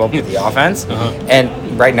able to keep up with the offense?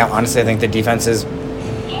 And right now, honestly, I think the defense is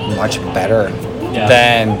much better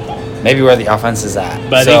than maybe where the offense is at.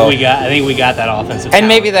 But I think we got that offensive. And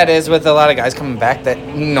maybe that is with a lot of guys coming back that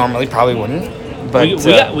normally probably wouldn't. But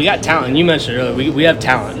we got talent. And you mentioned earlier, we have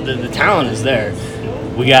talent. The talent is there.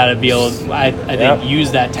 We got to be able to, I think,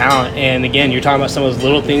 use that talent. And again, you're talking about some of those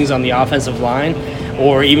little things on the offensive line,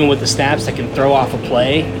 or even with the snaps that can throw off a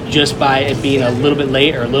play just by it being a little bit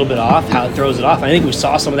late or a little bit off, how it throws it off. And I think we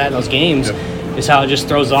saw some of that in those games, is how it just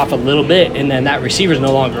throws it off a little bit, and then that receiver's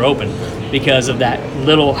no longer open because of that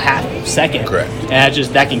little half second. Correct. And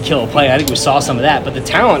that can kill a play. I think we saw some of that. But the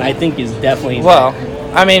talent, I think, is definitely well.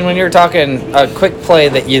 I mean, when you're talking a quick play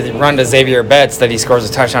that you run to Xavier Betts that he scores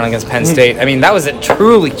a touchdown against Penn State, I mean, that was a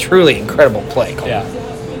truly, truly incredible play. Yeah.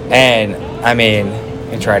 And, I mean,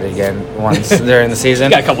 he tried it again once during the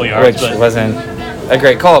season. Got a couple yards, which wasn't a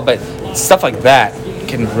great call, but stuff like that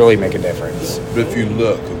can really make a difference. But if you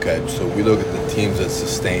look, so we look at the teams that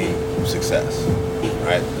sustain success,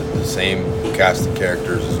 right? The same cast of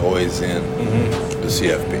characters is always in the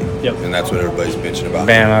CFP. Yep. And that's what everybody's bitching about.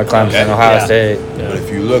 Bama, Clemson, Ohio State. Yeah. But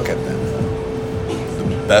if you look at them,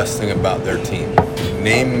 the best thing about their team,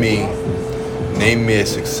 name me a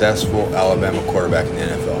successful Alabama quarterback in the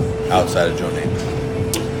NFL outside of Joe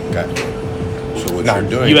Namath. Okay. So what you're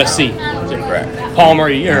doing USC. now, correct. Palmer,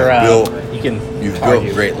 You've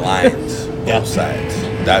built great lines, both sides.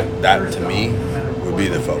 That to me would be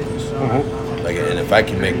the focus. Like, and if I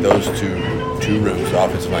can make those two rooms, the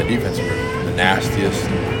offensive line, defensive room, the nastiest,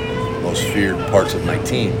 most feared parts of my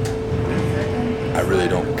team, I really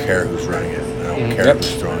don't care who's running it. I don't care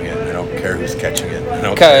who's throwing it. I don't care who's catching it. I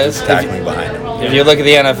don't care who's tackling behind it. If you look at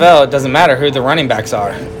the NFL, it doesn't matter who the running backs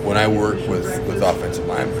are. When I work with offensive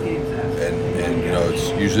linemen, and it's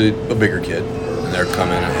usually a bigger kid, and they're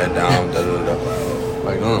coming and head down,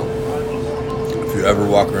 Like, no. If you ever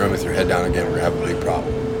walk around with your head down again, we're going to have a big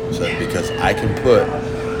problem. So because I can put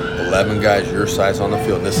 11 guys your size on the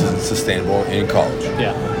field, and this isn't sustainable in college.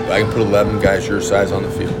 Yeah. But I can put 11 guys your size on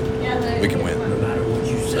the field, we can win.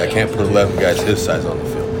 So I can't put 11 guys his size on the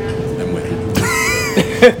field and win.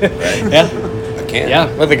 Right? Yeah. I can't. Yeah,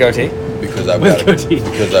 with a goatee. Because I've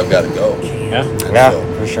got to go. Yeah. And Yeah, so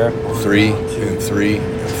for sure. 3 and 3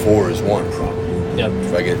 and 4 is 1. Yep.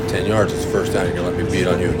 If I get 10 yards, it's the first time you're going to let me beat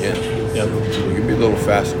on you again. Yep. You can be a little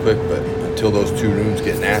fast and quick, but until those 2 rooms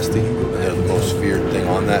get nasty, and they're the most feared thing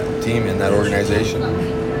on that team, in that organization,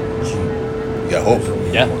 you got hope.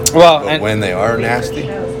 Yeah. Well, But and, when they are nasty,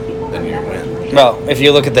 then you win. well, if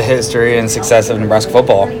you look at the history and success of Nebraska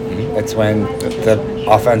football, it's when the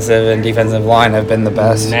offensive and defensive line have been the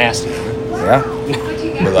best. Nasty. Yeah.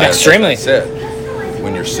 But like Extremely. I said,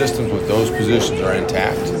 when your systems with those positions are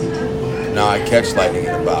intact, now I catch lightning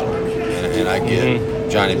in a bottle, and I get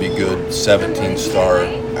Johnny Be Good, 17-star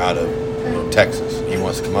out of Texas. He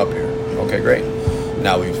wants to come up here. Okay, great.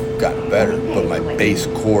 Now we've gotten better, but my base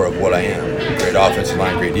core of what I am, great offensive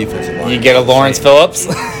line, great defensive line. You get a Lawrence Phillips.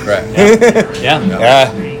 Correct. Yeah.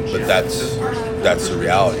 Yeah. But that's the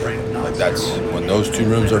reality. Like that's when those 2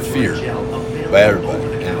 rooms are feared by everybody.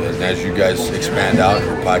 And as you guys expand out,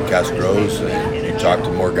 your podcast grows, and you talk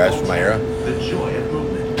to more guys from my era,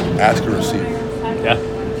 ask a receiver. Yeah.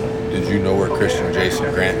 Did you know where Christian,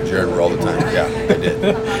 Jason, Grant, and Jared were all the time? Yeah, I did.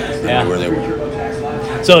 Yeah. Where they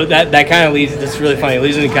were. So that kind of leads. That's really funny. It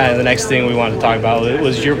leads into kind of the next thing we wanted to talk about. It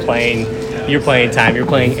was your playing time, your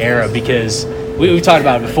playing era, because we talked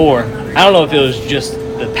about it before. I don't know if it was just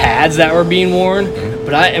the pads that were being worn,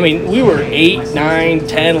 but I mean, we were 8, 9,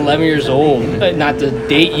 10, 11 years old. Not to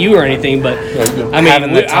date you or anything, but I mean,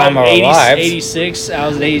 Having the time of our lives. 86. I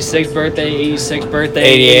was an 86 birthday, 86 birthday,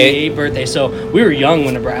 88 birthday. So we were young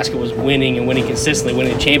when Nebraska was winning and winning consistently,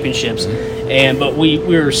 winning championships. But we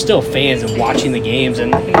were still fans of watching the games,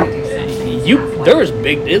 and there was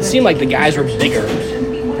big. It seemed like the guys were bigger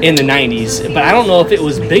in the 90s, but I don't know if it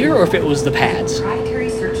was bigger or if it was the pads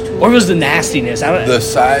or it was the nastiness. I don't. The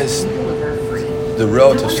size, the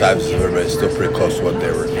relative sizes of everybody is still pretty close to what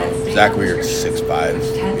they were. Zach Weir's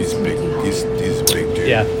 6'5". He's big. He's a big dude.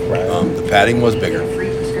 Yeah. The padding was bigger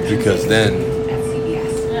because then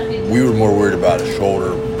we were more worried about a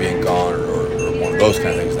shoulder being gone or one of those kind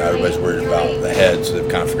of things. Now everybody's worried about the head, so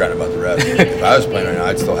they've kind of forgotten about the rest. If I was playing right now,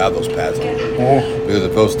 I'd still have those pads on. Because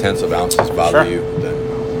if those tenths of ounces bother you, then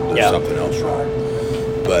there's something else wrong.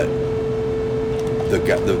 But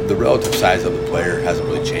the relative size of the player hasn't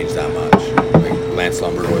really changed that much. Like Lance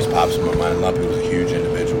Lumberg always pops in my mind. Lumpy was a huge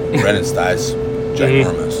individual. Brennan Stice,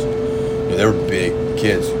 ginormous. They were big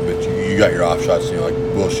kids, but you got your off shots. Like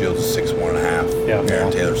Will Shields is 6'1.5". Yeah.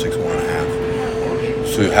 Aaron Taylor 6'1.5".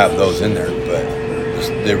 So you have those in there, but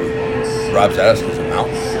they were. Rob Zadowski was a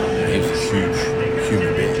mountain. He was a huge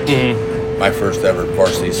human being. My first ever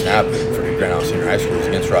varsity snap for Grand Island Senior High School was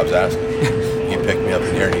against Rob Zadowski. He picked me up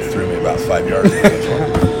in the air and he threw me about 5 yards.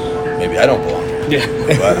 Maybe I don't belong here. Yeah.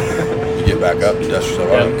 But you get back up, you dust yourself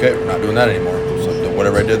off. Okay, we're not doing that anymore. So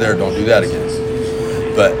whatever I did there, don't do that again.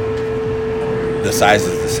 But the size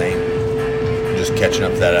is the same. Just catching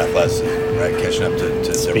up to that athleticism, right? Catching up to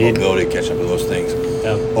their mobility, catching up to those things.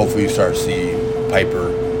 Yeah. Hopefully you start to see Piper.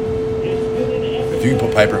 If you can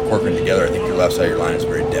put Piper and Corcoran together, I think your left side of your line is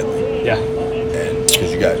very deadly. Yeah. And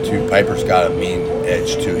because you got 2, Piper's got a mean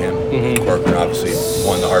edge to him. Corcoran obviously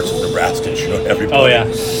won the hearts of Nebraska and showed everybody. Oh yeah.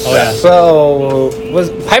 Oh yeah. So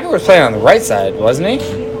Piper was playing on the right side, wasn't he?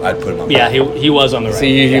 I'd put him on. Yeah, he was on the right. So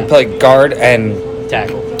you played guard and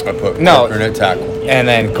tackle. I put No. Corcoran at tackle. and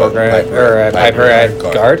then Piper at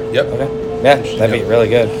guard. Yep. Okay. Yeah, that'd be really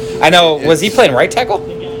good. I know. Was he playing right tackle?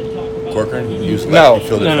 Corcoran? He was No. left. He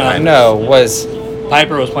fielded behind. No. Was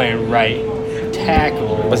Piper was playing right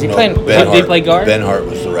tackle. Was he No, playing? Ben Did he Hart- play guard? Ben Hart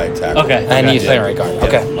was the right tackle. Okay. And he's Yeah. playing right guard. Yeah.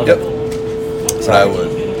 Okay. Yep. So I would.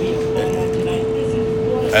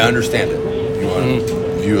 I understand it. You want to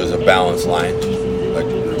view as a balanced line, like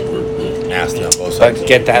we're nasty on both sides. But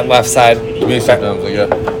get that left side. To me, sometimes like, yeah,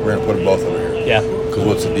 we're gonna put them both over here. Yeah. Because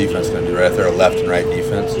what's the defense gonna do? Right there, a left and right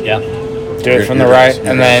defense. Yeah. Do it from the right,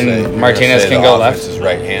 and then Martinez can go left. This is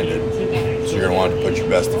right-handed, so you're gonna want to put your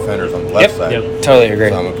best defenders on the left side. Yep. Totally agree.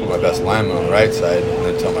 So I'm gonna put my best lineman on the right side, and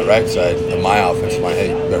then tell my right side, my offensive line, hey,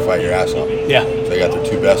 you better fight your ass off. Yeah. So I got their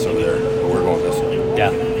 2 best over there, but we're going this way. Yeah.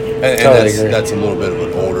 And Totally agree. that's a little bit of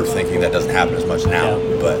an older thinking that doesn't happen as much now.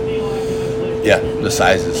 Yeah. But yeah, the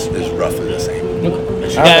size is roughly the same.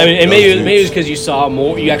 Yeah, I mean, and Those maybe it was dudes. because you saw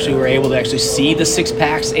more. You actually were able to actually see the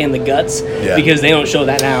 6-packs and the guts Yeah. because they don't show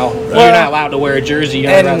that now. Well, Well, you're not allowed to wear a jersey.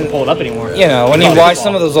 You're not and, allowed to pull it up anymore. You know, when you Oh, watch football.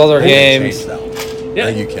 some of those older They can games, change that one. Yeah. I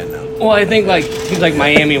think you can now. Well, I think like seems like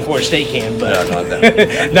Miami and Florida State can, but No, not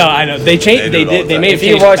that. no, I know they changed. They They do it all did. the They time. may have if you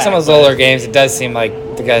changed watch it some back, of those older games, it does seem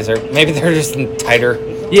like the guys are maybe they're just in tighter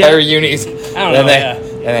unis I don't than know,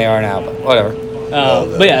 than they are now. But whatever.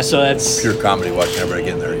 but yeah, so that's. Pure comedy watching everybody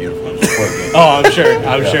get in their uniforms before the game. Oh, I'm sure.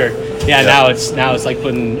 I'm sure. Yeah, Yeah. now it's like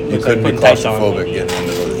putting. You It's couldn't like be putting tights on. claustrophobic getting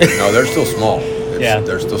into those. No, they're still small. Yeah.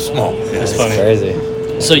 They're still small. It's funny. Crazy.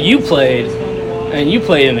 So you played and you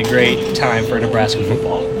played in a great time for Nebraska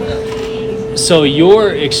football. So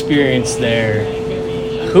your experience there,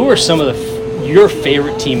 who are some of your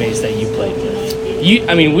favorite teammates that you played with?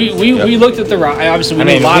 We looked at the obviously we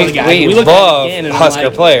know a lot of the guys. We looked love at it again, and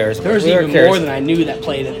Husker players. There was even more than I knew that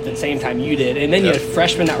played at the same time you did. And then you had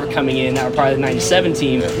freshmen that were coming in that were part of the '97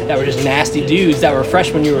 team that were just nasty dudes that were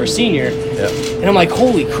freshmen. You were a senior, and I'm like,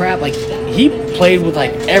 holy crap! Like he played with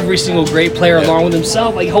like every single great player along with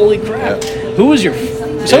himself. Like holy crap! Who was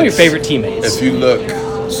some of your favorite teammates? If you look.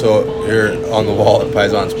 So here on the wall at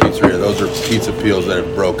Paisan's Pizzeria, those are pizza peels that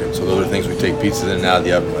have broken. So those are things we take pizzas in and out of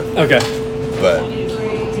the oven with. Okay. But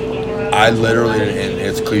I literally, and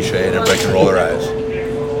it's cliche, and everybody can roll their eyes.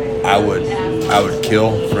 I would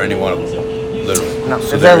kill for any one of them, literally. No,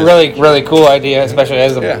 so it's a really, really cool idea, especially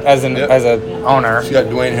as an owner. So you got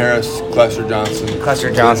Dwayne Harris, Clester Johnson,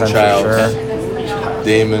 Childs,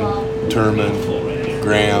 Damon, Turman,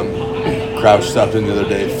 Graham. Crouch stopped in the other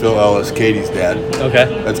day. Phil Ellis, Katie's dad.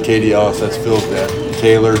 Okay. That's Katie Ellis. That's Phil's dad.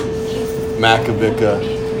 Taylor, Makovica,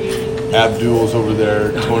 Abdul's over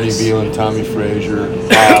there. Tony Veland, Tommy Frazier.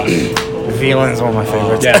 Veland's one of my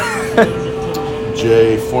favorites. Yeah.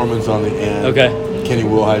 Jay Foreman's on the end. Okay. Kenny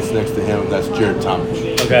Wilhite's next to him. That's Jared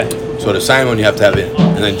Tomich. Okay. So to sign one, you have to have it.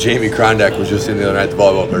 And then Jamie Krondak was just in the other night at the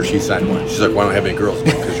volleyball player. She signed one. She's like, why don't I have any girls?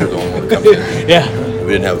 Because you're the only one that comes in. Yeah. We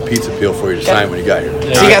didn't have a pizza peel for you to sign when you got here.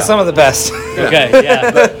 She got some of the best. Okay, yeah.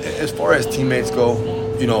 But as far as teammates go,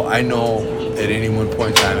 I know at any one point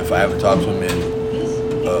in time, if I haven't talked to them in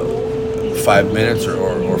 5 minutes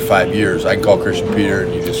or 5 years, I can call Christian Peter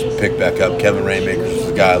and you just pick back up. Kevin Rainmaker is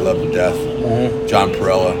the guy I love to death. Mm-hmm. John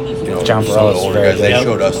Perella, some of the older guys, they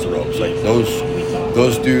showed us the ropes. Like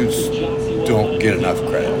those dudes don't get enough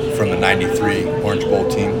credit from the '93 Orange Bowl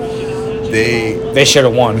team. They should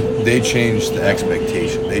have won. They changed the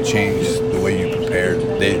expectation. They changed the way you prepared.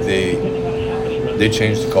 They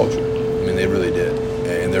changed the culture. I mean, they really did.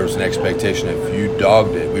 And there was an expectation if you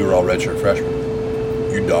dogged it, we were all redshirt freshmen.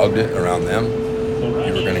 You dogged it around them,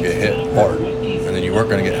 you were going to get hit hard, and then you weren't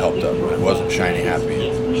going to get helped up. It wasn't shiny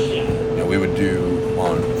happy. We would do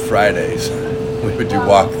on Fridays. We would do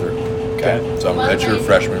walkthrough. Okay. So I'm a redshirt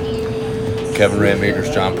freshman. Kevin Rainmaker's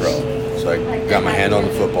John Perella. So I got my hand on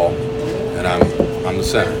the football. And I'm the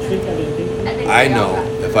center. I know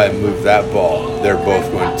if I move that ball, they're both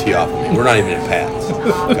going to tee off of me. We're not even in pads.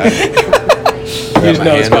 Okay? I got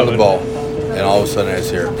my hand on the ball, and all of a sudden I just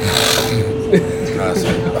hear, and I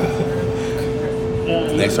say,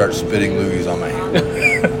 and they start spitting loogies on my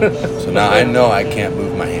hand. So now I know I can't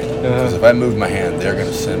move my hand. Because if I move my hand, they're going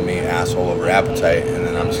to send me asshole over appetite, and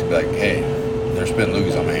then I'm just going to be like, hey, they're spitting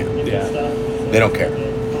loogies on my hand. Yeah. They don't care.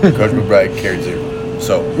 Coach McBride cared zero.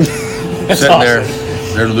 So sitting there,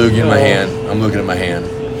 they're loogie in my hand. I'm looking at my hand.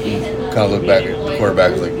 Kind of look back at the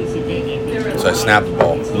quarterback. Was like, so I snap the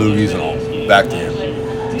ball, loogies and all, back to him.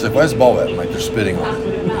 He's like, why is the ball wet? I'm like, they're spitting on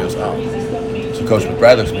it. He goes, oh. So Coach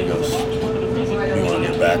McBride looks at me and goes, you want to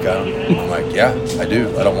get back at him? I'm like, yeah, I do.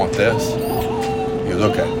 I don't want this. He goes,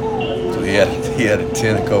 okay. So he had a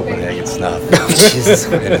tin of Copenhagen snuff in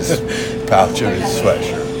his pouch of his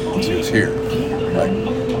sweatshirt. So he was here. I'm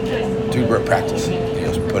like, dude, we're at practice. He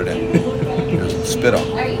goes, put it in. He goes, spit on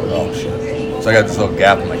it. I'm like, oh, shit. So I got this little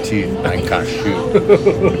gap in my teeth, and I can kind of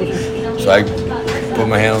shoot. So I put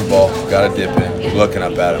my hand on the ball, got a dip in, looking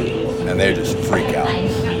up at him, and they just freak out. Like,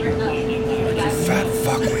 you fat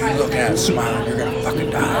fuck, what are you looking at? Smiling, you're going to fucking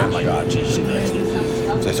die. I'm like, oh, Jesus Christ.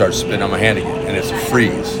 So they start spitting on my hand again, and it's a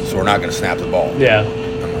freeze, so we're not going to snap the ball. Yeah.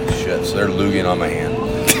 I'm like, shit. So they're loogiing on my hand.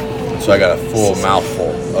 So I got a full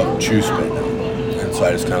mouthful of chew spit now. And so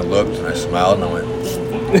I just kind of looked, and I smiled, and I went,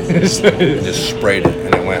 and just sprayed it,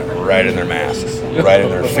 and it went right in their masks, right in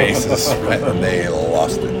their faces, right, and they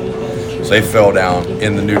lost it. So they fell down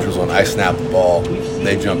in the neutral zone. I snapped the ball.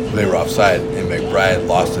 They jumped. They were offside, and McBride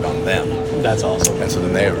lost it on them. That's awesome. And so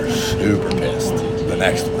then they were super pissed. The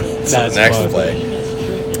next one. So That's the next fun. play.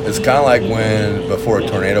 It's kind of like when before a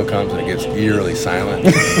tornado comes and it gets eerily silent.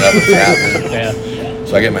 Nothing's happening. Yeah.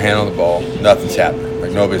 So I get my hand on the ball. Nothing's happening.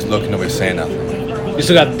 Like nobody's looking. Nobody's saying nothing. You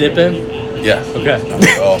still got the dip in? Yeah. Okay. I'm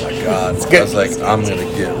like, oh my God. I was like, I'm gonna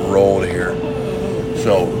get rolled here.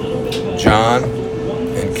 So John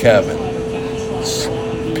and Kevin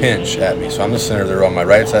pinch at me. So I'm the center. They're on my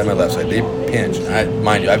right side and my left side. They pinch.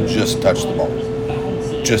 Mind you, I've just touched the ball.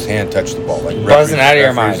 Just hand touched the ball. Like buzzing out of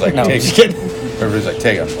your mind. Like, no, take just kidding. Everybody's like,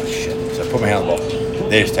 take it. I'm like, shit. So I put my hand on the ball.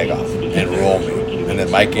 They just take off and roll me. And then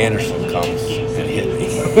Mike Anderson comes and hit me.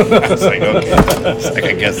 I was like, okay. It's like,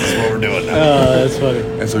 I guess that's what we're doing now. That's funny.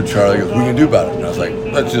 And so Charlie goes, "We can do about it." And I was like,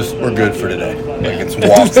 we're good for today. Like, it's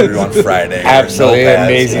walkthrough on Friday. Absolutely no pads.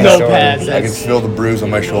 amazing. No story. pads. I can feel the bruise on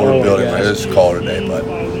my shoulder building. yeah. I just call it a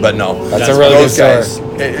day. But no. That's a really those good guys,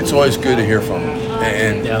 story. it's always good to hear from them.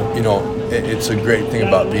 And, Yeah. you know, it's a great thing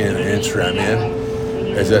about being in the industry I'm in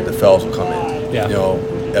is that the fellas will come in. Yeah. You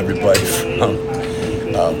know, everybody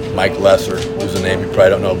from Mike Lesser, who's a name you probably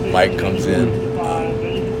don't know. Mike comes in.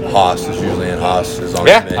 Haas is usually in. Haas is on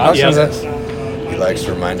the menu. Haas Yeah. is it. He likes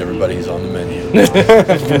to remind everybody he's on the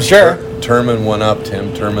menu. Sure. Terman went up to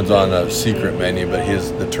him. Terman's on a secret menu, but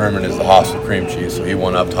the Terman is the Haas with cream cheese, so he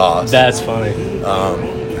went up to Haas. That's funny.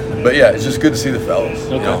 But yeah, it's just good to see the fellas,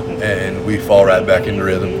 you Okay. know, and we fall right back into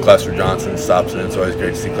rhythm. Clester Johnson stops in. It's always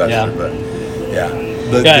great to see Clester, Yeah. but yeah.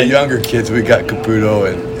 The Yeah. younger kids, we got Caputo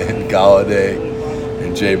and Galladay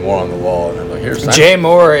and Jay Moore on the wall, and I'm like, here, sign Jay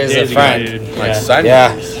Moore is Jay's a a friend. good dude. I'm like, Yeah. sign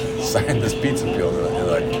Yeah. this. Sign this pizza peel. And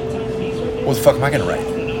they're like, what the fuck am I gonna write?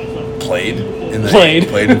 Played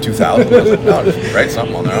in 2000. I was like, no, just write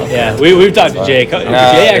something on there. Yeah, we've talked to Jay. Jay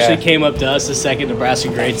yeah. actually came up to us the second Nebraska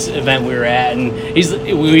Greats event we were at, and he's like,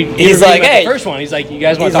 at "Hey." the first one. He's like, "You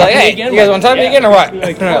guys want He's to talk like, to me hey, again? you guys want to talk to me again or what?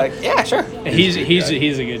 Like, And we're like, yeah, sure. he's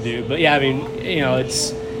a good dude, but yeah, I mean, you know,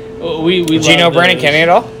 it's we Do you know love Brandon those. Kenny at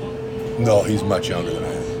all? No, he's much younger than I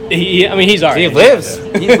am. I mean, he's our He age. lives.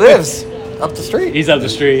 He lives up the street. He's up the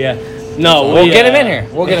street. Yeah. No, We'll get him in here.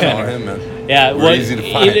 We'll get him in On here. him, man. Yeah, We're easy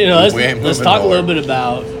to find. You know, We ain't let's moving talk a little nowhere. bit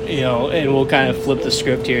about, you know, and we'll kind of flip the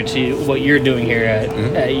script here to what you're doing here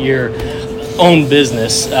at your own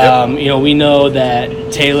business. You know, we know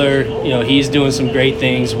that Taylor, you know, he's doing some great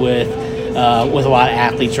things with a lot of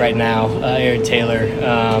athletes right now. Aaron Taylor,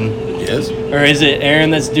 He is? or is it Aaron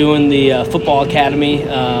that's doing the football academy?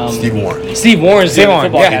 Steve Warren. Steve Warren's doing the Warren,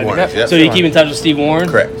 football yeah. academy. Warren, yeah. So you keep in touch with Steve Warren?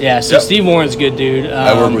 Correct. Yeah. So Yep. Steve Warren's a good dude.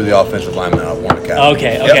 I work with the offensive lineman out of Warren Academy.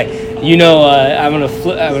 Okay. Yep. Okay. You know, I'm gonna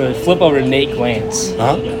flip over to Nate Glantz.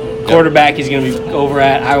 Uh-huh. Quarterback. He's going to be over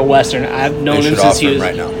at Iowa Western. I've known They him should since he offer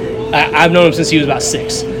him was right now. I've known him since he was about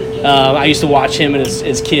 6. I used to watch him and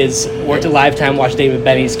his kids. Worked at Lifetime. Watched David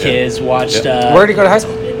Benny's kids. Watched Where did he go to high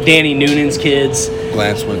school? Danny Noonan's kids.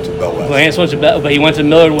 Glance went to Bell West. Glantz went to but he went to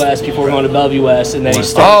Millard West before going to Bellevue West, and then he Went-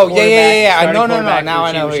 started. Oh, yeah. starting No. quarterback Now for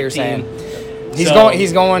I know what you're championship saying. team. He's So- going.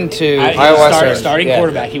 He's going to He's Iowa Western. starting Yeah.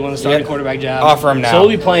 quarterback. He won the starting Yeah. quarterback job. Offer him now. So we'll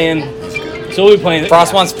be playing. So we'll be playing.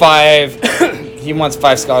 Frost wants 5. He wants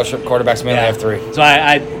 5 scholarship quarterbacks. We only have 3. So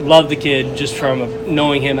I love the kid just from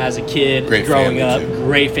knowing him as a kid, Great growing family, up. too.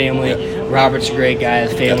 Great family. Yep. Robert's a great guy,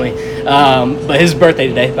 his family. But his birthday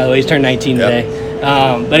today, by the way, he's turned 19 Yep. today.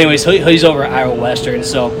 But anyways, he's over at Iowa Western.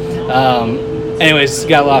 So, anyways,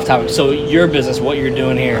 got a lot off topic. So your business, what you're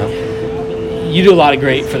doing here, you do a lot of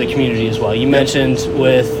great for the community as well. You mentioned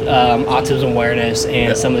with autism awareness and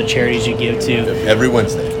Yep. some of the charities you give to Every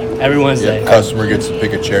Wednesday. every Wednesday. Yeah, customer gets to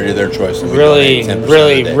pick a charity of their choice. And we Really, donate 10%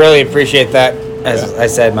 of the day. really appreciate that. As I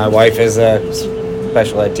said, my wife is a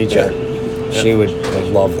special ed teacher. Yeah. She would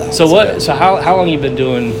love that. So what? So how long you been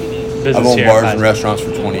doing business I've owned here? bars at and restaurants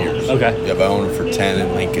for 20 years. Okay. Yep, I owned it for 10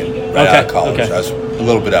 in Lincoln, right Okay, out of college. okay. I was a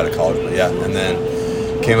little bit out of college, but yeah. And then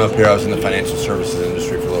came up here. I was in the financial services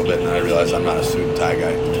industry for a little bit, and I realized I'm not a suit and tie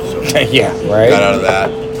guy. So yeah, right. got out of that.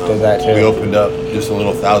 Did that too. We opened up just a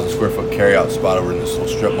little 1,000 square foot carryout spot over in this little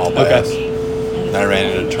strip mall by Okay. us. And I ran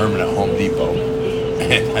into a tournament at Home Depot.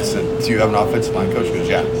 And I said, "Do you have an offensive line coach?" He goes,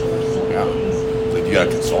 "Yeah." Yeah. I was like, "You got a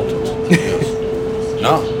consultant?" He goes,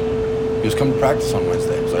 "No." He was coming to practice on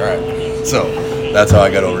Wednesday. I was like, "All right." So that's how I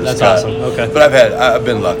got over to That's Scott. awesome. Okay. But I've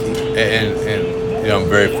been lucky, and you know, I'm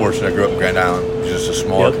very fortunate. I grew up in Grand Island, just a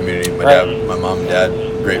smaller Yep. community. My Right. dad, my mom and dad,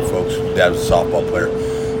 great folks. Dad was a softball player,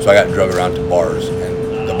 so I got drug around to bars.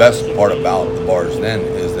 And the best part about the bars then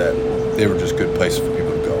is that they were just good places for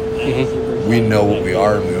people to go. Mm-hmm. We know what we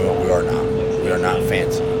are, and we know what we are not. We are not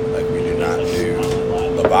fancy. Like, we do not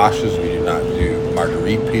do lavashes. We do not do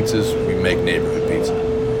marguerite pizzas. We make neighborhood pizza.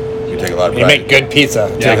 We take a lot of You pride. make good pizza.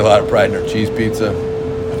 We take a lot of pride in our cheese pizza.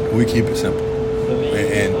 We keep it simple,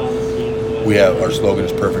 and we have our slogan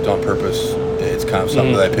is "Perfect on Purpose." It's kind of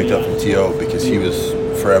something that I picked up from T.O. because he was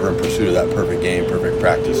forever in pursuit of that perfect game, perfect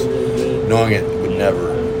practice, knowing it would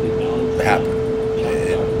never happen.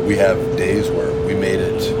 And we have days where we made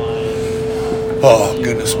it. Oh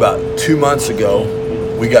goodness! About 2 months ago,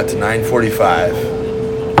 we got to 9:45,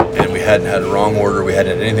 and we hadn't had a wrong order. We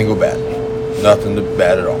hadn't had anything go bad, nothing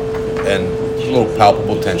bad at all, and a little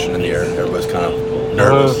palpable tension in the air. Everybody's kind of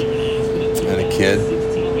nervous, and a kid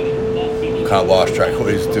kind of lost track of what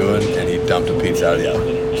he was doing, and he dumped a pizza out of the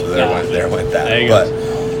oven. So there went that. There you But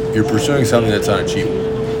go. you're pursuing something that's unachievable,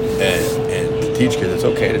 and to teach kids it's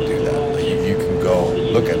okay to do that. Like you can go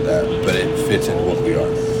look at that, but it fits into what we are.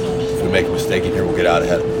 If we make a mistake in here, we'll get out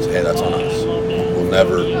ahead. Say, hey, that's on us.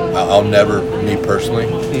 I'll never, me personally,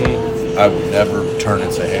 I would never turn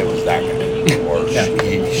and say, hey, it was that guy, or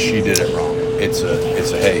she did it wrong. It's a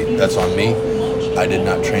hey, that's on me. I did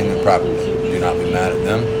not train them properly. Do not be mad at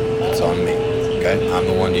them. It's on me. Okay, I'm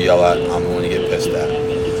the one you yell at. I'm the one you get pissed at.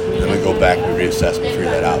 And then we go back and we reassess and figure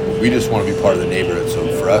that out. But we just want to be part of the neighborhood. So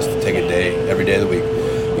for us to take a day, every day of the week,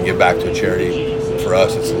 and give back to a charity, for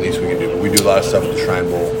us, it's the least we can do. But we do a lot of stuff with the Shrine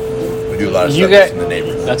Bowl. We do a lot of stuff in the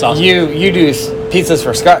neighborhood. That's awesome. You do pizzas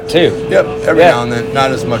for Scott too. Yep, every now and then.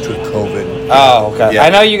 Not as much with COVID. Oh, okay. Yeah. I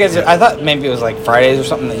know you guys. I thought maybe it was like Fridays or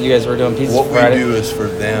something that you guys were doing pizzas What for Friday. we do is for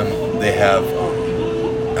them, they have,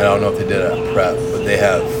 I don't know if they did it at prep, but they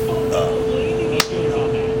have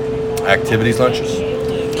activities lunches.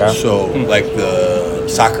 Okay. So, like the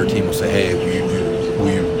soccer team will say, hey,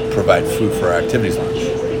 will you provide food for our activities lunch?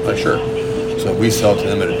 Like, sure. So we sell to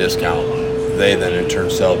them at a discount. They then in turn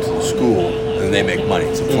sell to the school, and they make money.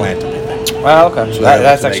 It's a philanthropy thing. Wow, okay. So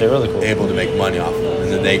That's actually really cool. Able to make money off of them,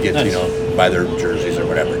 and then they get to buy their jerseys or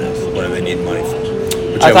whatever it is, whatever they need money for.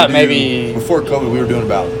 But I thought we maybe before COVID we were doing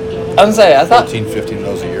about I was gonna say I thought 15 of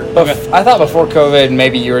those a year. I thought before COVID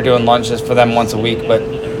maybe you were doing lunches for them once a week, but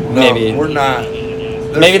maybe we're not.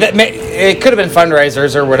 Maybe it could have been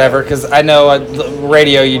fundraisers or whatever. Because I know at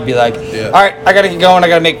radio you'd be like, all right, I gotta get going. I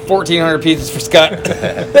gotta make 1,400 pizzas for Scott.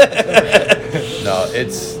 No,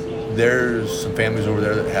 there's some families over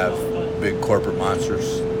there that have big corporate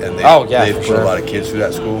monsters, and they've put a lot of kids through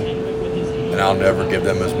that school, and I'll never give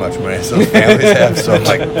them as much money as those families have. So I'm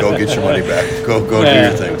like, go get your money back, go do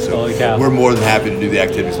your thing. So we're more than happy to do the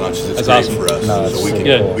activities lunches. It's great awesome. for us, so we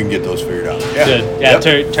can get those figured out. Good. Yeah,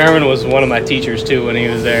 Terman was one of my teachers too when he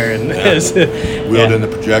was there, and wheeled in the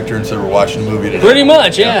projector and said we're watching a movie today. Pretty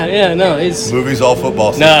much, yeah. No, it's movies all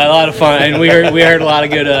football. No, a lot of fun, and we heard a lot of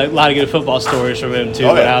good football stories from him too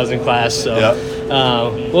when I was in class. So,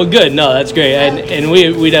 well, good. No, that's great, and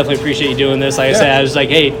we definitely appreciate you doing this. Like I said, I was like,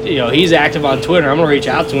 hey, he's active on Twitter. I'm gonna reach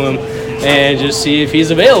out to him and just see if he's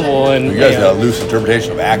available. And you guys got a loose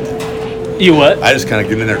interpretation of acting. You what? I just kind of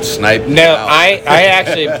get in there and snipe. No, I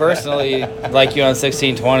actually personally like you on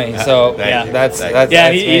 1620. So that's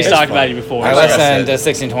he's talked about you before. I listen to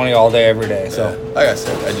 1620 all day, every day. So like I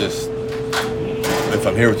said, if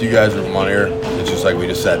I'm here with you guys or I'm on air, it's just like we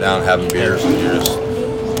just sat down having beers and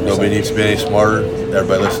nobody needs to be any smarter.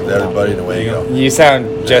 Everybody listens to everybody, and away you go. You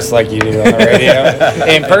sound just like you do on the radio,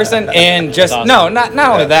 in person, and just awesome. Not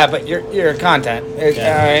only that, but your content.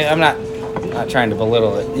 I'm not trying to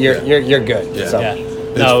belittle it. You're good. Yeah. So.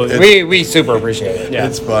 No, we super appreciate it. Yeah.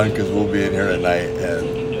 It's fun because we'll be in here at night,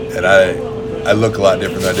 and I look a lot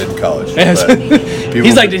different than I did in college.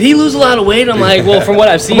 He's like, did he lose a lot of weight? I'm like, well, from what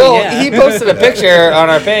I've seen, he posted a picture on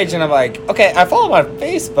our page, and I'm like, okay, I follow him on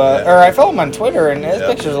Facebook, or I follow him on Twitter, and his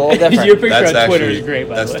picture's a little different. Your picture on Twitter is great,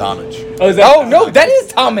 by the way. That's Tomich. Oh, is that? Oh, no, that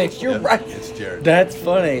is Tomich. You're right. It's Jared. That's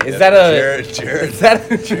funny. Is that a... Jared.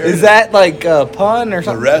 Is that like a pun or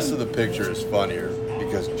something? The rest of the picture is funnier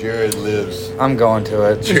because Jared lives... I'm going to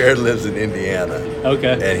it. Jared lives in Indiana.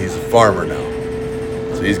 Okay. And he's a farmer now.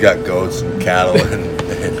 So he's got goats and cattle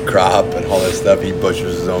and crop and all that stuff. He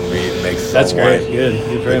butchers his own meat and makes his own wine. That's great.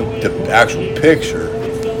 Good for him. The actual picture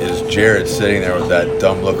is Jared sitting there with that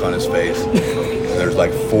dumb look on his face. And there's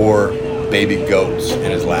like 4 baby goats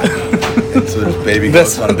in his lap. And so there's baby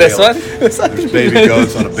goats on a bale. There's baby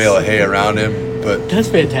goats on a bale of hay around him. But that's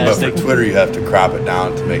fantastic. But for Twitter, you have to crop it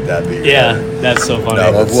down to make that big. Yeah, that's so funny.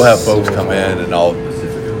 No, we'll have folks come in and I'll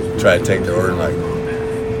try to take their order and like,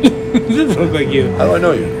 doesn't look like you. How do I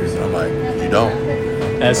know you? I'm like, you don't.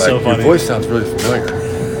 That's so funny. Your voice sounds really familiar.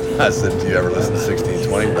 I said, do you ever listen to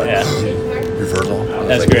 1620? Like, you've heard all?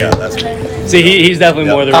 That's like, great. Yeah, that's me. See, he's definitely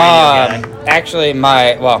more the radio guy. Actually,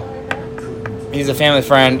 he's a family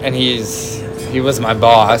friend, and he was my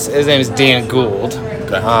boss. His name is Dan Gould.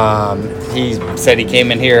 Okay. He said he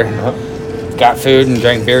came in here, got food, and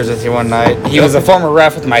drank beers with you one night. He was a former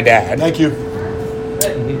ref with my dad. Thank you.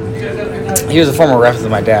 He was a former ref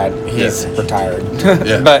with my dad. He's retired.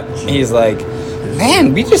 But he's like,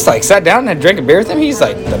 man, we just like sat down and had a drink of beer with him. He's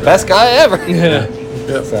like the best guy ever.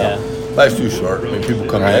 So, life's too short. I mean, people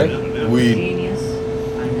come in.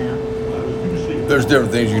 There's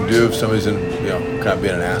different things you can do if somebody's kind of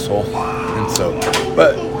being an asshole. And so,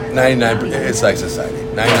 but 99%, it's like society.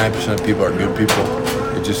 99% of people are good people.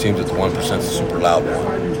 It just seems that the 1% is a super loud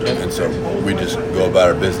one. And so we just go about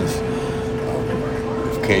our business.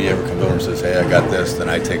 Katie ever comes over and says, hey, I got this, then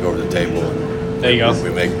I take over the table and There you go. We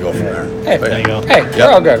make it go from there. Hey, But, there you go. Hey, we're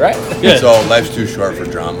all good, right? Good. So life's too short for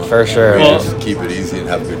drama. For sure. We Well- just keep it easy and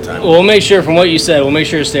have a good time. We'll make sure, from what you said, we'll make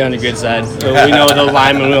sure to stay on the good side. We know the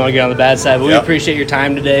linemen, we don't want to get on the bad side, but we Yep. appreciate your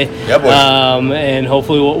time today. Yeah, boys. And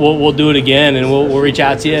hopefully we'll do it again, and we'll reach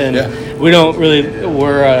out to you. And Yeah.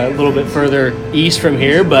 we're a little bit further east from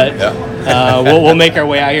here, but Yeah. we'll make our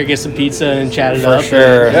way out here, get some pizza, and chat it For up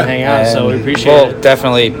sure. and hang out. So we And appreciate we'll it.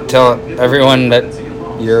 definitely tell everyone that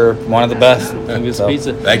you're one of the best. We'll get some So,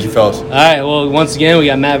 pizza. Thank you, fellas. All right. Well, once again, we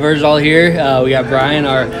got Matt Virgil here. We got Brian,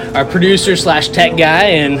 our producer / tech guy,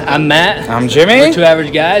 and I'm Matt. I'm Jimmy. We're two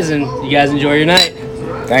average guys, and you guys enjoy your night.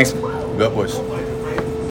 Thanks. You bet, boys.